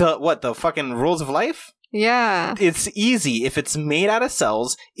enough. The fucking rules of life? Yeah. It's easy. If it's made out of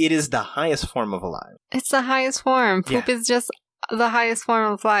cells, it is the highest form of alive. It's the highest form. Poop is just the highest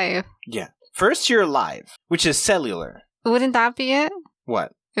form of life. Yeah. First, you're alive, which is cellular. Wouldn't that be it?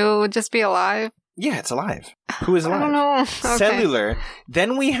 What? It would just be alive? Yeah, it's alive. Who is alive? I don't know. Okay. Cellular.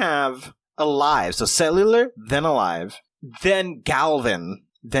 Then we have alive. So cellular, then alive, then galvan,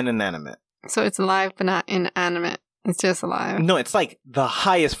 then inanimate. So it's alive but not inanimate. It's just alive. No, it's like the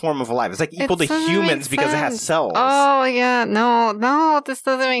highest form of alive. It's like equal to humans because it has cells. Oh, yeah. No, this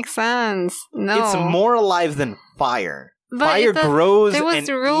doesn't make sense. No. It's more alive than fire. But fire grows and eats.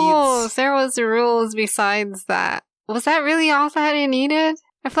 There was rules besides that. Was that really all that it needed?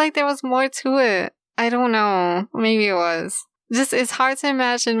 I feel like there was more to it. I don't know. Maybe it was. It's hard to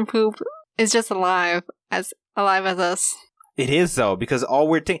imagine poop is just alive as us. It is, though, because all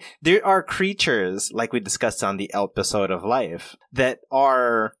we're thinking... There are creatures, like we discussed on the episode of Life, that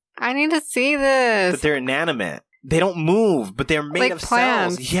are... I need to see this. But they're inanimate. They don't move, but they're made like of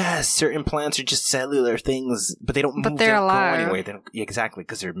plants. cells. Yes, certain plants are just cellular things, but they don't move. But they're alive. Go anyway. Exactly,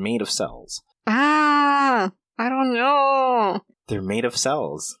 because they're made of cells. I don't know. They're made of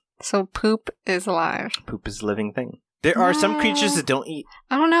cells. So poop is alive. Poop is a living thing. There are some creatures that don't eat.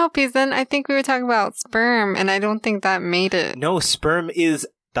 I don't know, because then I think we were talking about sperm, and I don't think that made it. No, sperm is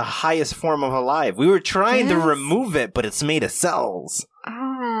the highest form of alive. We were trying to remove it, but it's made of cells.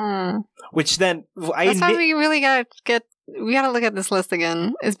 Oh. Which then... That's why we really gotta we gotta look at this list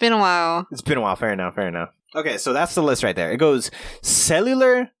again. It's been a while. Fair enough. Okay, so that's the list right there. It goes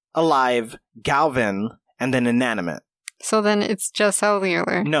cellular, alive, galvan, and then inanimate. So then it's just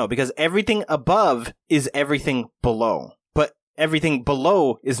cellular. No, because everything above is everything below. But everything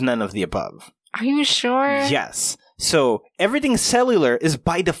below is none of the above. Are you sure? Yes. So everything cellular is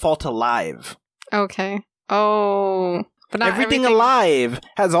by default alive. Okay. Oh. But not everything alive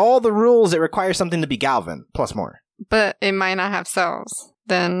has all the rules that require something to be Galvan, plus more. But it might not have cells,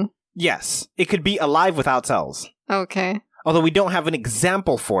 then. Yes, it could be alive without cells. Okay. Although we don't have an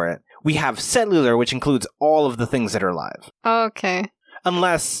example for it. We have cellular, which includes all of the things that are alive. Okay.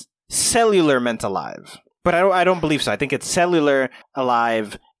 Unless cellular meant alive. But I don't believe so. I think it's cellular,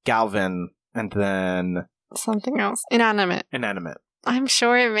 alive, Galvan, and then... something else. Inanimate. I'm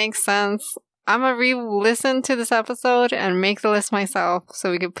sure it makes sense. I'm going to re-listen to this episode and make the list myself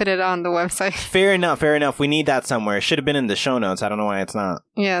so we can put it on the website. Fair enough. We need that somewhere. It should have been in the show notes. I don't know why it's not.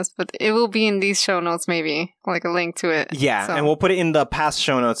 Yes, but it will be in these show notes maybe, like a link to it. Yeah, so. And we'll put it in the past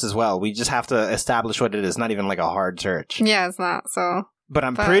show notes as well. We just have to establish what it is. Not even like a hard search. Yeah, it's not, so... But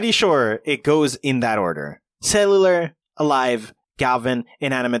I'm pretty sure it goes in that order. Cellular, alive, Galvan,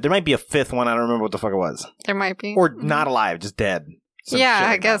 inanimate. There might be a fifth one. I don't remember what the fuck it was. There might be. Or not alive, just dead. Yeah,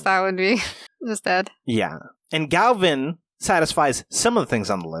 I guess that would be just dead. Yeah. And Galvan satisfies some of the things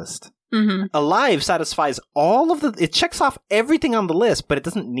on the list. Mm-hmm. Alive satisfies all of the... It checks off everything on the list, but it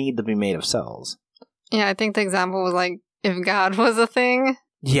doesn't need to be made of cells. Yeah, I think the example was like, if God was a thing.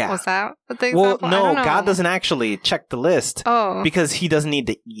 Yeah. Was that the thing? Well, no, God doesn't actually check the list. Oh. Because he doesn't need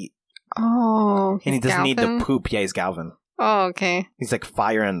to eat. Oh. And he doesn't need to poop. Yeah, he's Galvan. Oh, okay. He's like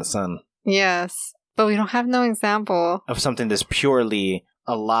fire in the sun. Yes. But we don't have no example of something that's purely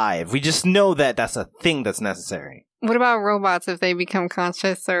alive. We just know that that's a thing that's necessary. What about robots if they become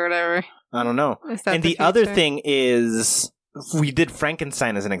conscious or whatever? I don't know. And the other thing is, we did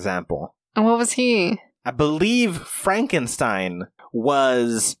Frankenstein as an example. And what was he? I believe Frankenstein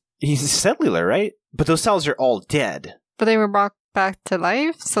he's cellular, right? But those cells are all dead. But they were brought back to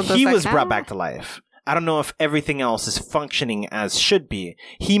life? So he was brought back to life. I don't know if everything else is functioning as should be.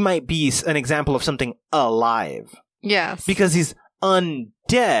 He might be an example of something alive. Yes. Because he's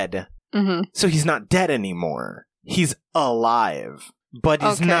undead. Mm-hmm. So he's not dead anymore. He's alive. But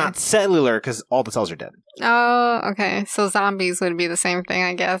he's not cellular because all the cells are dead. Oh, okay. So zombies would be the same thing,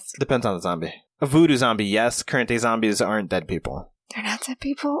 I guess. Depends on the zombie. A voodoo zombie, yes. Current day zombies aren't dead people. They're not dead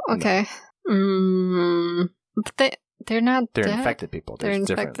people? Okay. No. But they're not They're dead? Infected people. They're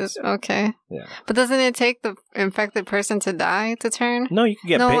infected. Difference. Okay. Yeah. But doesn't it take the infected person to die to turn? No, you can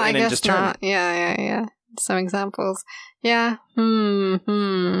get bitten and just turn. Not. Yeah. Some examples. Yeah.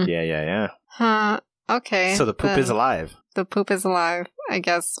 Yeah. Huh. Okay. So the poop is alive. The poop is alive, I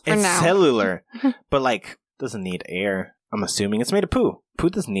guess, for now. It's cellular, but doesn't need air. I'm assuming it's made of poo. Poo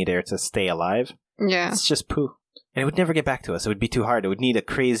doesn't need air to stay alive. Yeah. It's just poo. And it would never get back to us. It would be too hard. It would need a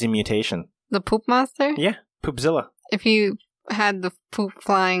crazy mutation. The poop monster? Yeah. Poopzilla. If you had the poop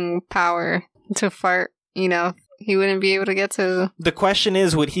flying power to fart, he wouldn't be able to get to... The question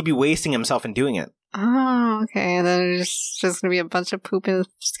is, would he be wasting himself in doing it? Oh, okay. And then there's just going to be a bunch of poop in the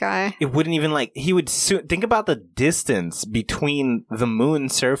sky. It wouldn't even he would think about the distance between the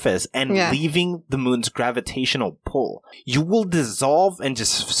moon's surface and leaving the moon's gravitational pull. You will dissolve and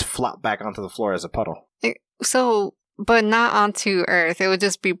just flop back onto the floor as a puddle. But not onto Earth. It would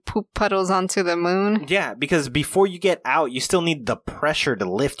just be poop puddles onto the moon. Yeah, because before you get out, you still need the pressure to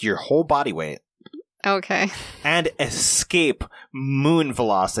lift your whole body weight. Okay. And escape moon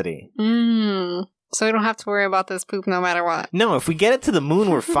velocity. So we don't have to worry about this poop no matter what. No, if we get it to the moon,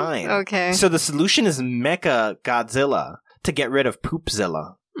 we're fine. Okay. So the solution is Mecha Godzilla to get rid of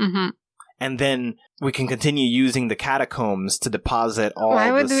Poopzilla. Mm-hmm. And then we can continue using the catacombs to deposit all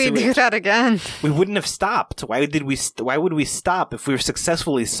Why would we do that again? We wouldn't have stopped. Why would we stop if we were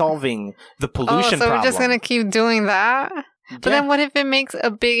successfully solving the pollution problem? We're just going to keep doing that? But then what if it makes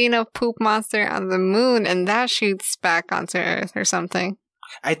a big enough poop monster on the moon and that shoots back onto Earth or something?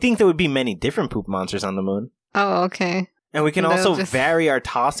 I think there would be many different poop monsters on the moon. Oh, okay. And we can also vary our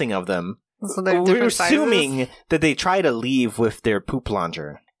tossing of them. So they're different assuming sizes? that they try to leave with their poop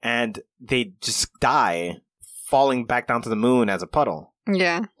launcher and they just die falling back down to the moon as a puddle.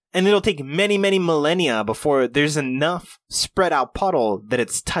 Yeah. And it'll take many, many millennia before there's enough spread out puddle that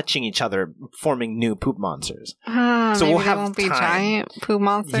it's touching each other, forming new poop monsters. So we'll have won't be giant poop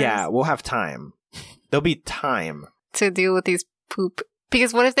monsters? Yeah, we'll have time. There'll be time to deal with these poop.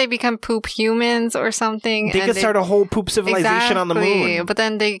 Because what if they become poop humans or something? They could start a whole poop civilization on the moon. But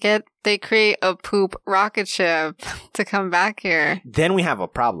then they create a poop rocket ship to come back here. Then we have a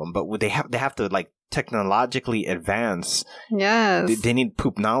problem. But they have to technologically advance. Yes. They need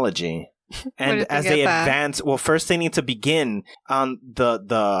poopnology. And as they advance, well, first they need to begin on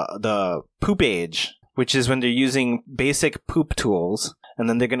the poop age, which is when they're using basic poop tools. And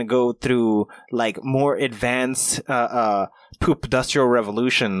then they're going to go through more advanced poop industrial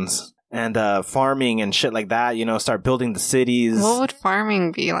revolutions and farming and shit like that, start building the cities. What would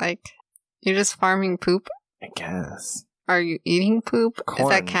farming be like? You're just farming poop? I guess. are you eating poop? Corn. Is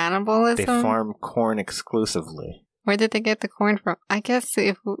that cannibalism? They farm corn exclusively. Where did they get the corn from? I guess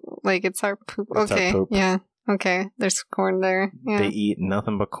if it's our poop. It's okay, our poop. yeah. Okay, there's corn there. Yeah. They eat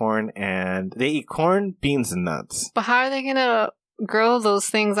nothing but corn, and they eat corn, beans, and nuts. But how are they gonna grow those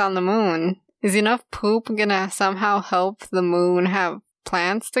things on the moon? Is enough poop gonna somehow help the moon have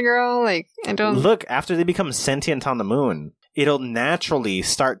plants to grow? I don't... Look, after they become sentient on the moon, it'll naturally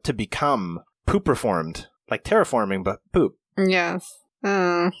start to become poop-reformed. Like terraforming, but poop. Yes.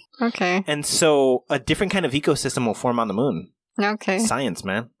 Okay. And so a different kind of ecosystem will form on the moon. Okay. Science,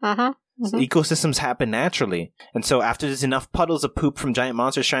 man. Uh-huh. So ecosystems happen naturally. And so after there's enough puddles of poop from giant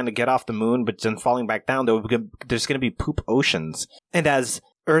monsters trying to get off the moon, but then falling back down, there's going to be poop oceans. And as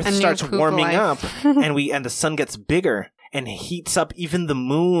Earth starts warming up and the sun gets bigger and heats up even the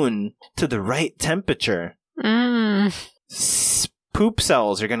moon to the right temperature, poop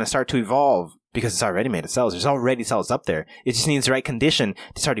cells are going to start to evolve because it's already made of cells. There's already cells up there. It just needs the right condition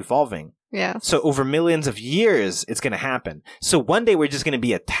to start evolving. Yeah. So over millions of years, it's going to happen. So one day we're just going to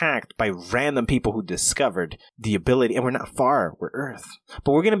be attacked by random people who discovered the ability, and we're not far. We're Earth,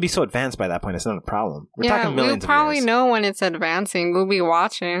 but we're going to be so advanced by that point. It's not a problem. We're talking millions of years. We'll probably know when it's advancing. We'll be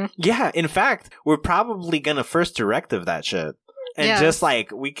watching. Yeah. In fact, we're probably going to first directive that shit. And just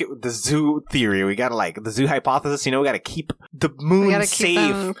the zoo theory, we gotta the zoo hypothesis, we gotta keep the moon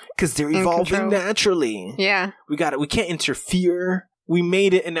safe because they're evolving naturally. Yeah. We can't interfere. We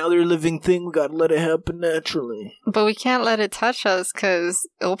made it and now they're a living thing. We gotta let it happen naturally. But we can't let it touch us because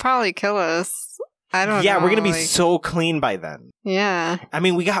it'll probably kill us. I don't know. Yeah, we're gonna be so clean by then. Yeah. I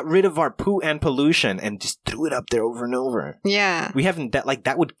mean, we got rid of our poo and pollution and just threw it up there over and over. Yeah. We haven't,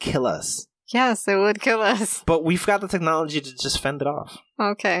 that would kill us. Yes, it would kill us. But we've got the technology to just fend it off.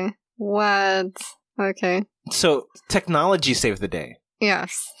 Okay. What? Okay. So, technology saved the day.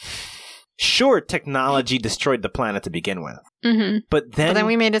 Yes. Sure, technology destroyed the planet to begin with. Mm-hmm. But then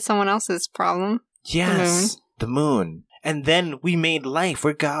we made it someone else's problem. Yes. The moon. And then we made life.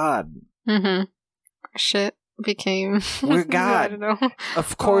 We're God. Mm-hmm. Shit became... We're God. I don't know.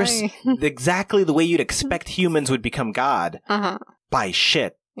 Of course, exactly the way you'd expect humans would become God. Uh-huh. By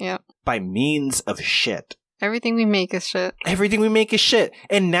shit. Yeah. By means of shit. Everything we make is shit. Everything we make is shit.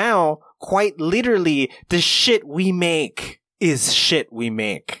 And now, quite literally, the shit we make is shit we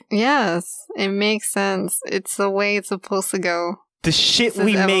make. Yes. It makes sense. It's the way it's supposed to go. The shit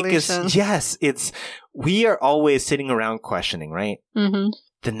we make is... Yes. We are always sitting around questioning, right? Mm-hmm.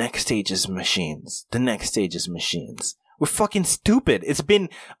 The next stage is machines. The next stage is machines. We're fucking stupid. It's been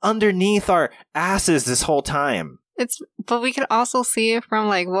underneath our asses this whole time. But we can also see it from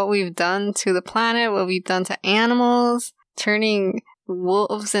what we've done to the planet, what we've done to animals, turning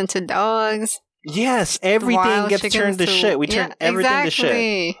wolves into dogs. Yes, everything gets turned to shit. We turn everything to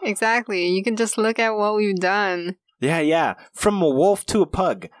shit. Exactly. You can just look at what we've done. Yeah. From a wolf to a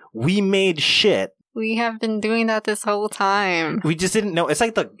pug, we made shit. We have been doing that this whole time. We just didn't know. It's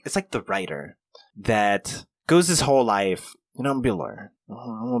like the writer that goes his whole life. I'm gonna be a lawyer.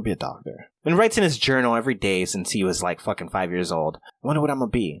 I'm gonna be a doctor. And writes in his journal every day since he was fucking 5 years old. I wonder what I'm gonna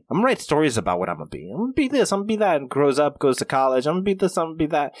be. I'm gonna write stories about what I'm gonna be. I'm gonna be this. I'm gonna be that. And grows up, goes to college. I'm gonna be this. I'm gonna be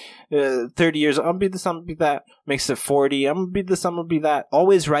that. 30 years old. I'm gonna be this. I'm gonna be that. Makes it 40. I'm gonna be this. I'm gonna be that.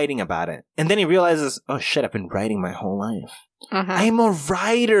 Always writing about it. And then he realizes, oh shit, I've been writing my whole life. Uh-huh. I'm a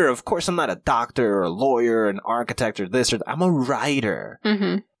writer. Of course, I'm not a doctor or a lawyer, or an architect or this or that. I'm a writer.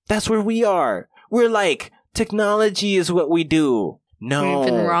 Mm-hmm. That's where we are. We're technology is what we do. No. We've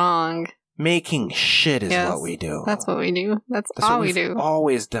been wrong. Making shit is what we do. That's what we do. That's all we do.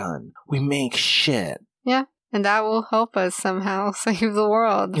 Always done. We make shit. Yeah. And that will help us somehow save the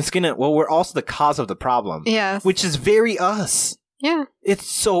world. We're also the cause of the problem. Yes. Which is very us. Yeah. It's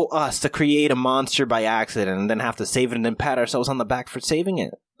so us to create a monster by accident and then have to save it and then pat ourselves on the back for saving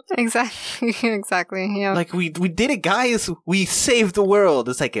it. Exactly. Yeah. We did it, guys. We saved the world.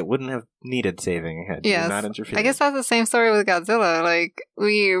 It's it wouldn't have needed saving had you not interfered. I guess that's the same story with Godzilla.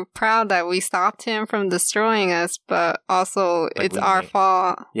 We're proud that we stopped him from destroying us, but also it's our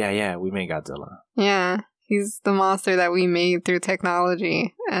fault. Yeah, we made Godzilla. Yeah. He's the monster that we made through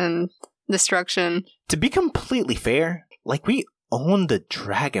technology and destruction. To be completely fair, we own the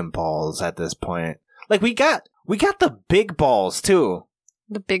Dragon Balls at this point. We got the big balls too.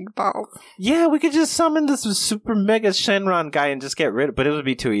 The big balls. Yeah, we could just summon this super mega Shenron guy and just get rid of it, but it would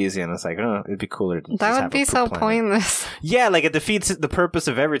be too easy, and it's it'd be cooler to that would be so pointless. Yeah, it defeats the purpose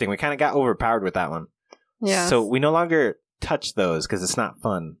of everything. We kind of got overpowered with that one. Yeah. So we no longer touch those because it's not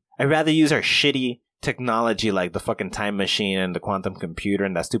fun. I'd rather use our shitty technology like the fucking time machine and the quantum computer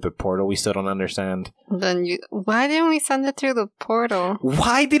and that stupid portal we still don't understand. Why didn't we send it through the portal?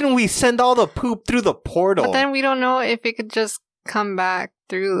 Why didn't we send all the poop through the portal? But then we don't know if it could just come back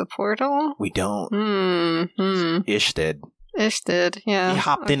through the portal. We don't. Ish did, yeah. He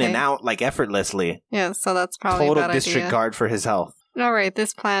hopped in and out like effortlessly. Yeah, so that's probably total a bad disregard for his health. All right,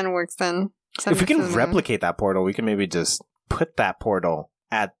 this plan works then. If we can replicate that portal, we can maybe just put that portal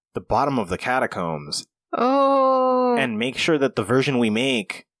at the bottom of the catacombs. Oh. And make sure that the version we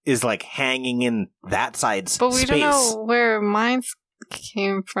make is like hanging in that side's space. But we don't know where mine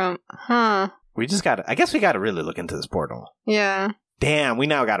came from. Huh. I guess we gotta really look into this portal. Yeah. Damn, we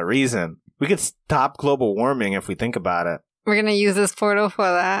now got a reason. We could stop global warming if we think about it. We're gonna use this portal for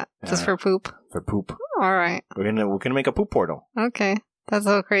that. Just for poop. For poop. Alright. We're gonna make a poop portal. Okay. That's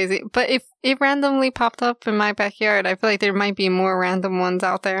so crazy. But if it randomly popped up in my backyard, I feel like there might be more random ones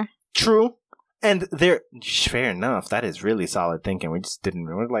out there. True. And fair enough. That is really solid thinking. We just didn't,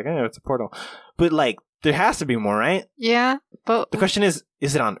 we're like, it's a portal. But like, there has to be more, right? Yeah, but the question is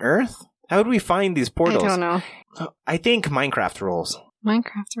it on Earth? How would we find these portals? I don't know. I think Minecraft rules.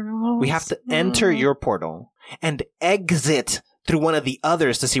 Minecraft rules? We have to enter your portal and exit through one of the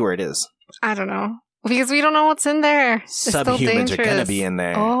others to see where it is. I don't know. Because we don't know what's in there. Subhumans are gonna be in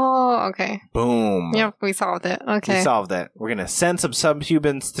there. Oh, okay. Boom. Yep, we solved it. Okay. We solved it. We're gonna send some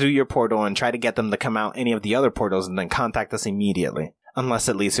subhumans through your portal and try to get them to come out any of the other portals and then contact us immediately. Unless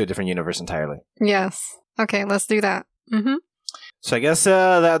it leads to a different universe entirely. Yes. Okay, let's do that. Mm-hmm. So I guess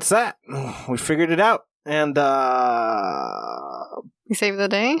that's that. We figured it out. And we saved the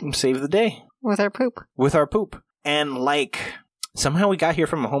day? Save the day. With our poop. With our poop. And somehow we got here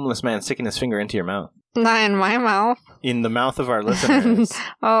from a homeless man sticking his finger into your mouth. Not in my mouth. In the mouth of our listeners.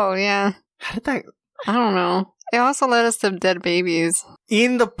 Oh, yeah. How did that... I don't know. It also led us to dead babies.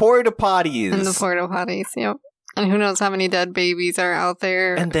 In the porta potties. In the porta potties, yep. And who knows how many dead babies are out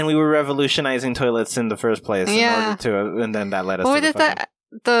there. And then we were revolutionizing toilets in the first place. Yeah. And then that led us to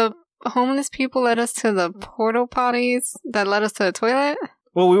the homeless people led us to the porta potties that led us to the toilet?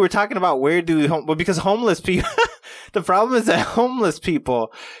 Well, we were talking about because homeless people... The problem is that homeless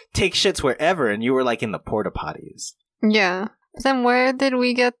people take shits wherever, and you were like in the porta potties. Yeah. Then where did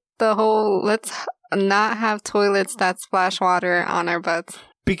we get the whole let's not have toilets that splash water on our butts?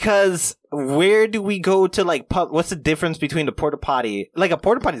 Because where do we go to what's the difference between the porta potty? Like a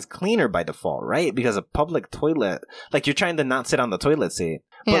porta potty is cleaner by default, right? Because a public toilet, you're trying to not sit on the toilet seat,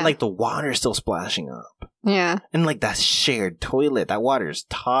 but the water's still splashing up. Yeah. And that shared toilet, that water is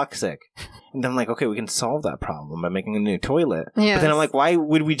toxic. And then I'm like, okay, we can solve that problem by making a new toilet. Yes. But then I'm like, why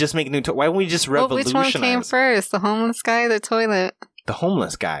would we just make new why wouldn't we just revolutionize? Which one came first? The homeless guy or the toilet? The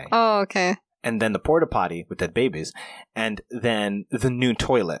homeless guy. Oh, okay. And then the porta potty with dead babies. And then the new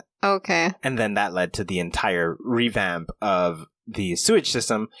toilet. Okay. And then that led to the entire revamp of the sewage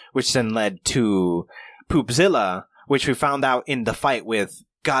system, which then led to Poopzilla, which we found out in the fight with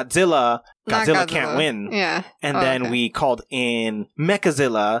Godzilla. Godzilla can't win. Yeah. And then we called in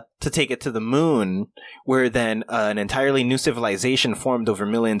Mechazilla to take it to the moon, where then an entirely new civilization formed over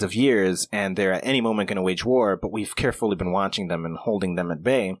millions of years, and they're at any moment going to wage war, but we've carefully been watching them and holding them at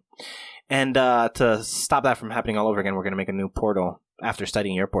bay. And to stop that from happening all over again, we're going to make a new portal after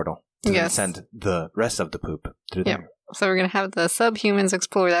studying your portal. To then send the rest of the poop through there. So we're going to have the subhumans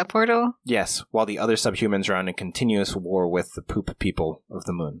explore that portal? Yes, while the other subhumans are on a continuous war with the poop people of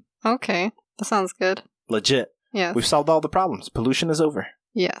the moon. Okay, that sounds good. Legit. Yeah. We've solved all the problems. Pollution is over.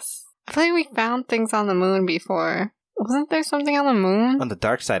 Yes. I feel like we found things on the moon before. Wasn't there something on the moon? On the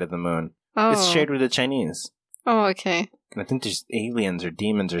dark side of the moon. Oh. It's shared with the Chinese. Oh, okay. I think there's aliens or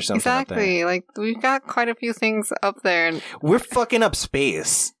demons or something up there. Exactly. We've got quite a few things up there. We're fucking up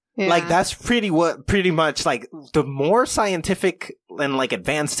space. Yeah. That's pretty much, the more scientific and,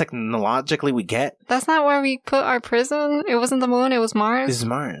 advanced technologically we get. That's not where we put our prison? It wasn't the moon, it was Mars? This is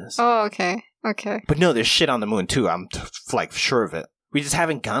Mars. Oh, okay. Okay. But no, there's shit on the moon, too. I'm, sure of it. We just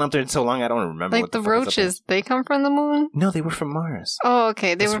haven't gone up there in so long, I don't remember what the roaches, they come from the moon? No, they were from Mars. Oh,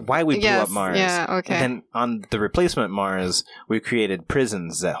 okay. That's why we blew up Mars. Yeah, okay. And then on the replacement Mars, we created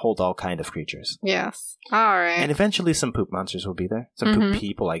prisons that hold all kind of creatures. Yes. All right. And eventually some poop monsters will be there. Some poop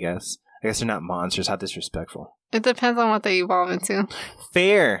people, I guess. I guess they're not monsters. How disrespectful. It depends on what they evolve into.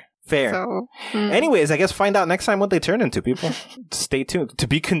 Fair. So, Anyways, I guess find out next time what they turn into, people. Stay tuned. To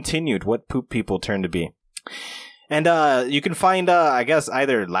be continued, what poop people turn to be. And you can find, I guess,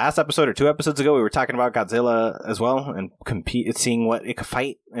 either last episode or 2 episodes ago, we were talking about Godzilla as well, and seeing what it could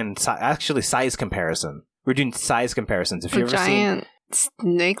fight, and actually size comparison. We're doing size comparisons. If you ever giant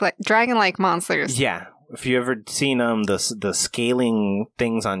snake, dragon-like monsters. Yeah. if you ever seen the scaling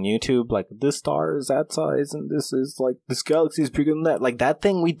things on YouTube, like this star is that size and this is like this galaxy is bigger than that. Like that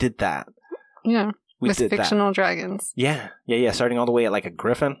thing, we did that. Yeah. We with did fictional dragons. Yeah. Starting all the way at like a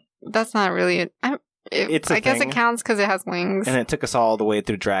griffin. That's not really it. I guess it counts because it has wings. And it took us all the way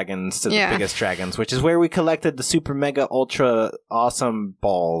through dragons to the biggest dragons, which is where we collected the super mega ultra awesome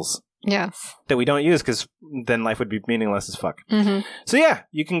balls. Yes. That we don't use because then life would be meaningless as fuck. Mm-hmm. So yeah,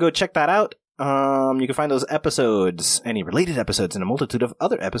 you can go check that out. You can find those episodes, any related episodes, and a multitude of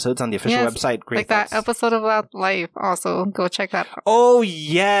other episodes on the official website. Great Thoughts. That episode about life. Also, go check that out. Oh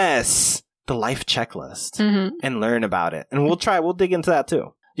yes, the life checklist, and learn about it. And we'll dig into that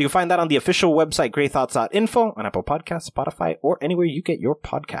too. You can find that on the official website, greatthoughts.info, on Apple Podcasts, Spotify, or anywhere you get your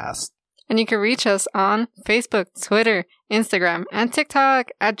podcasts. And you can reach us on Facebook, Twitter, Instagram, and TikTok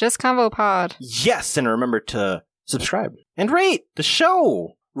at JustConvoPod. Yes, and remember to subscribe and rate the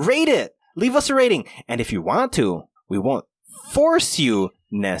show. Rate it. Leave us a rating. And if you want to, we won't force you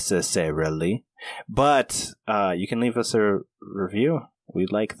necessarily, but you can leave us a review.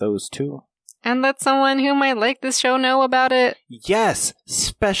 We'd like those too. And let someone who might like this show know about it. Yes,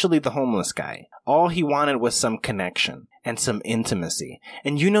 especially the homeless guy. All he wanted was some connection and some intimacy.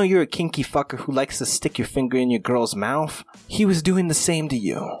 And you know you're a kinky fucker who likes to stick your finger in your girl's mouth. He was doing the same to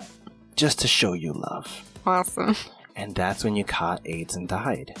you, just to show you love. Awesome. And that's when you caught AIDS and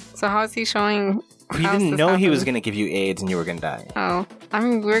died. So how is he showing? We didn't know he was going to give you AIDS and you were going to die. Oh, I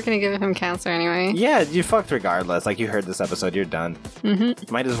mean, we were going to give him cancer anyway. Yeah, you fucked regardless. Like, you heard this episode, you're done.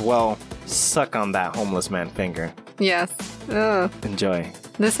 Mm-hmm. Might as well suck on that homeless man finger. Yes. Ugh. Enjoy.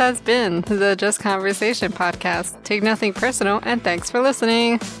 This has been the Just Conversation podcast. Take nothing personal, and thanks for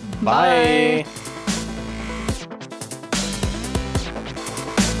listening. Bye.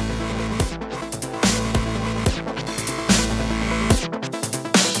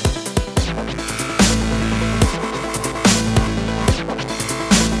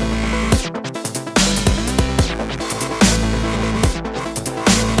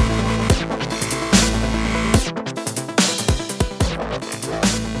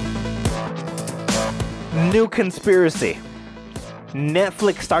 New conspiracy.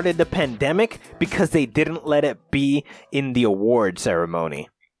 Netflix started the pandemic because they didn't let it be in the award ceremony.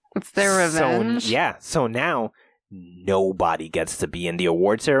 It's their revenge. So now nobody gets to be in the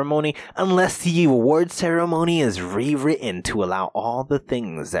award ceremony unless the award ceremony is rewritten to allow all the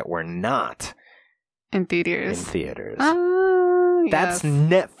things that were not in theaters. That's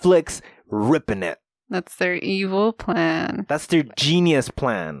Netflix ripping it. That's their evil plan. That's their genius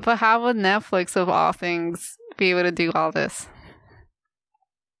plan. But how would Netflix, of all things, be able to do all this?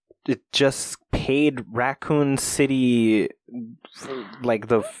 It just paid Raccoon City, like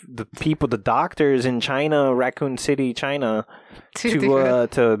the people, the doctors in China, Raccoon City, China,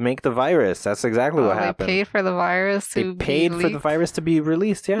 to make the virus. That's exactly what happened. They paid for the virus to be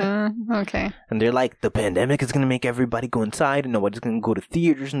released, yeah. Okay. And they're like, the pandemic is going to make everybody go inside and nobody's going to go to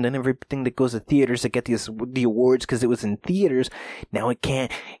theaters, and then everything that goes to theaters to get the awards because it was in theaters, now it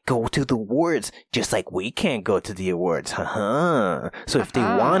can't go to the awards, just like we can't go to the awards. So if they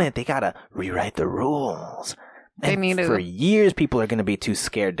want it, they got to rewrite the rules. For years, people are going to be too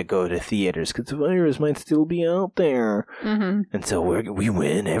scared to go to theaters because the virus might still be out there. Mm-hmm. And so we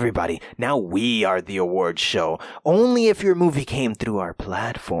win, everybody. Now we are the award show. Only if your movie came through our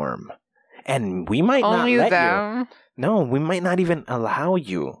platform. And we might not let you. No, we might not even allow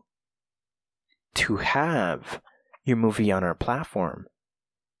you to have your movie on our platform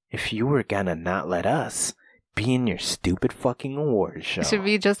if you were going to not let us be in your stupid fucking award show. It should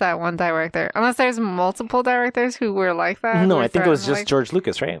be just that one director. Unless there's multiple directors who were like that. No, I think it was just George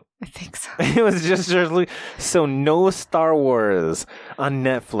Lucas, right? I think so. It was just George Lucas. So no Star Wars on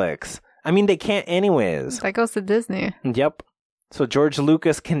Netflix. I mean, they can't anyways. That goes to Disney. Yep. So George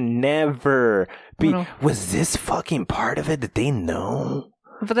Lucas can never be... Was this fucking part of it? Did they know?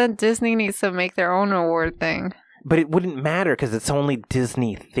 But then Disney needs to make their own award thing. But it wouldn't matter because it's only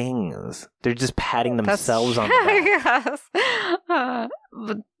Disney things. They're just patting themselves on the back. Yes.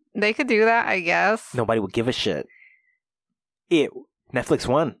 But they could do that, I guess. Nobody would give a shit. Netflix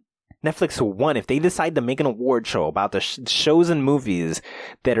won. Netflix won. If they decide to make an award show about the shows and movies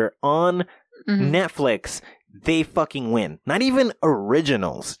that are on Netflix, they fucking win. Not even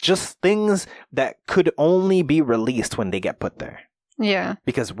originals. Just things that could only be released when they get put there. Yeah.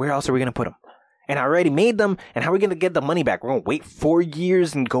 Because where else are we going to put them? And I already made them, and how are we going to get the money back? We're going to wait 4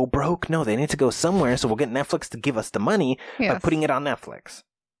 years and go broke? No, they need to go somewhere, so we'll get Netflix to give us the money by putting it on Netflix.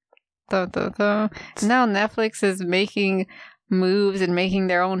 Now Netflix is making moves and making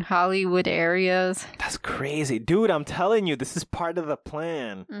their own Hollywood areas. That's crazy. Dude, I'm telling you, this is part of the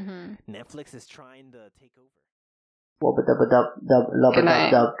plan. Netflix is trying to take over. Good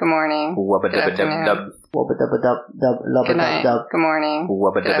night. Good morning. Good afternoon. Good night. Good morning.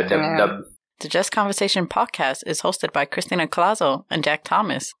 Good afternoon. The Just Conversation podcast is hosted by Christina Colazo and Jack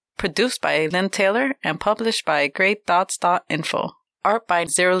Thomas, produced by Lynn Taylor, and published by GreatThoughts.info. Art by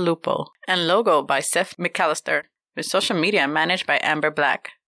Zero Lupo, and logo by Seth McAllister, with social media managed by Amber Black.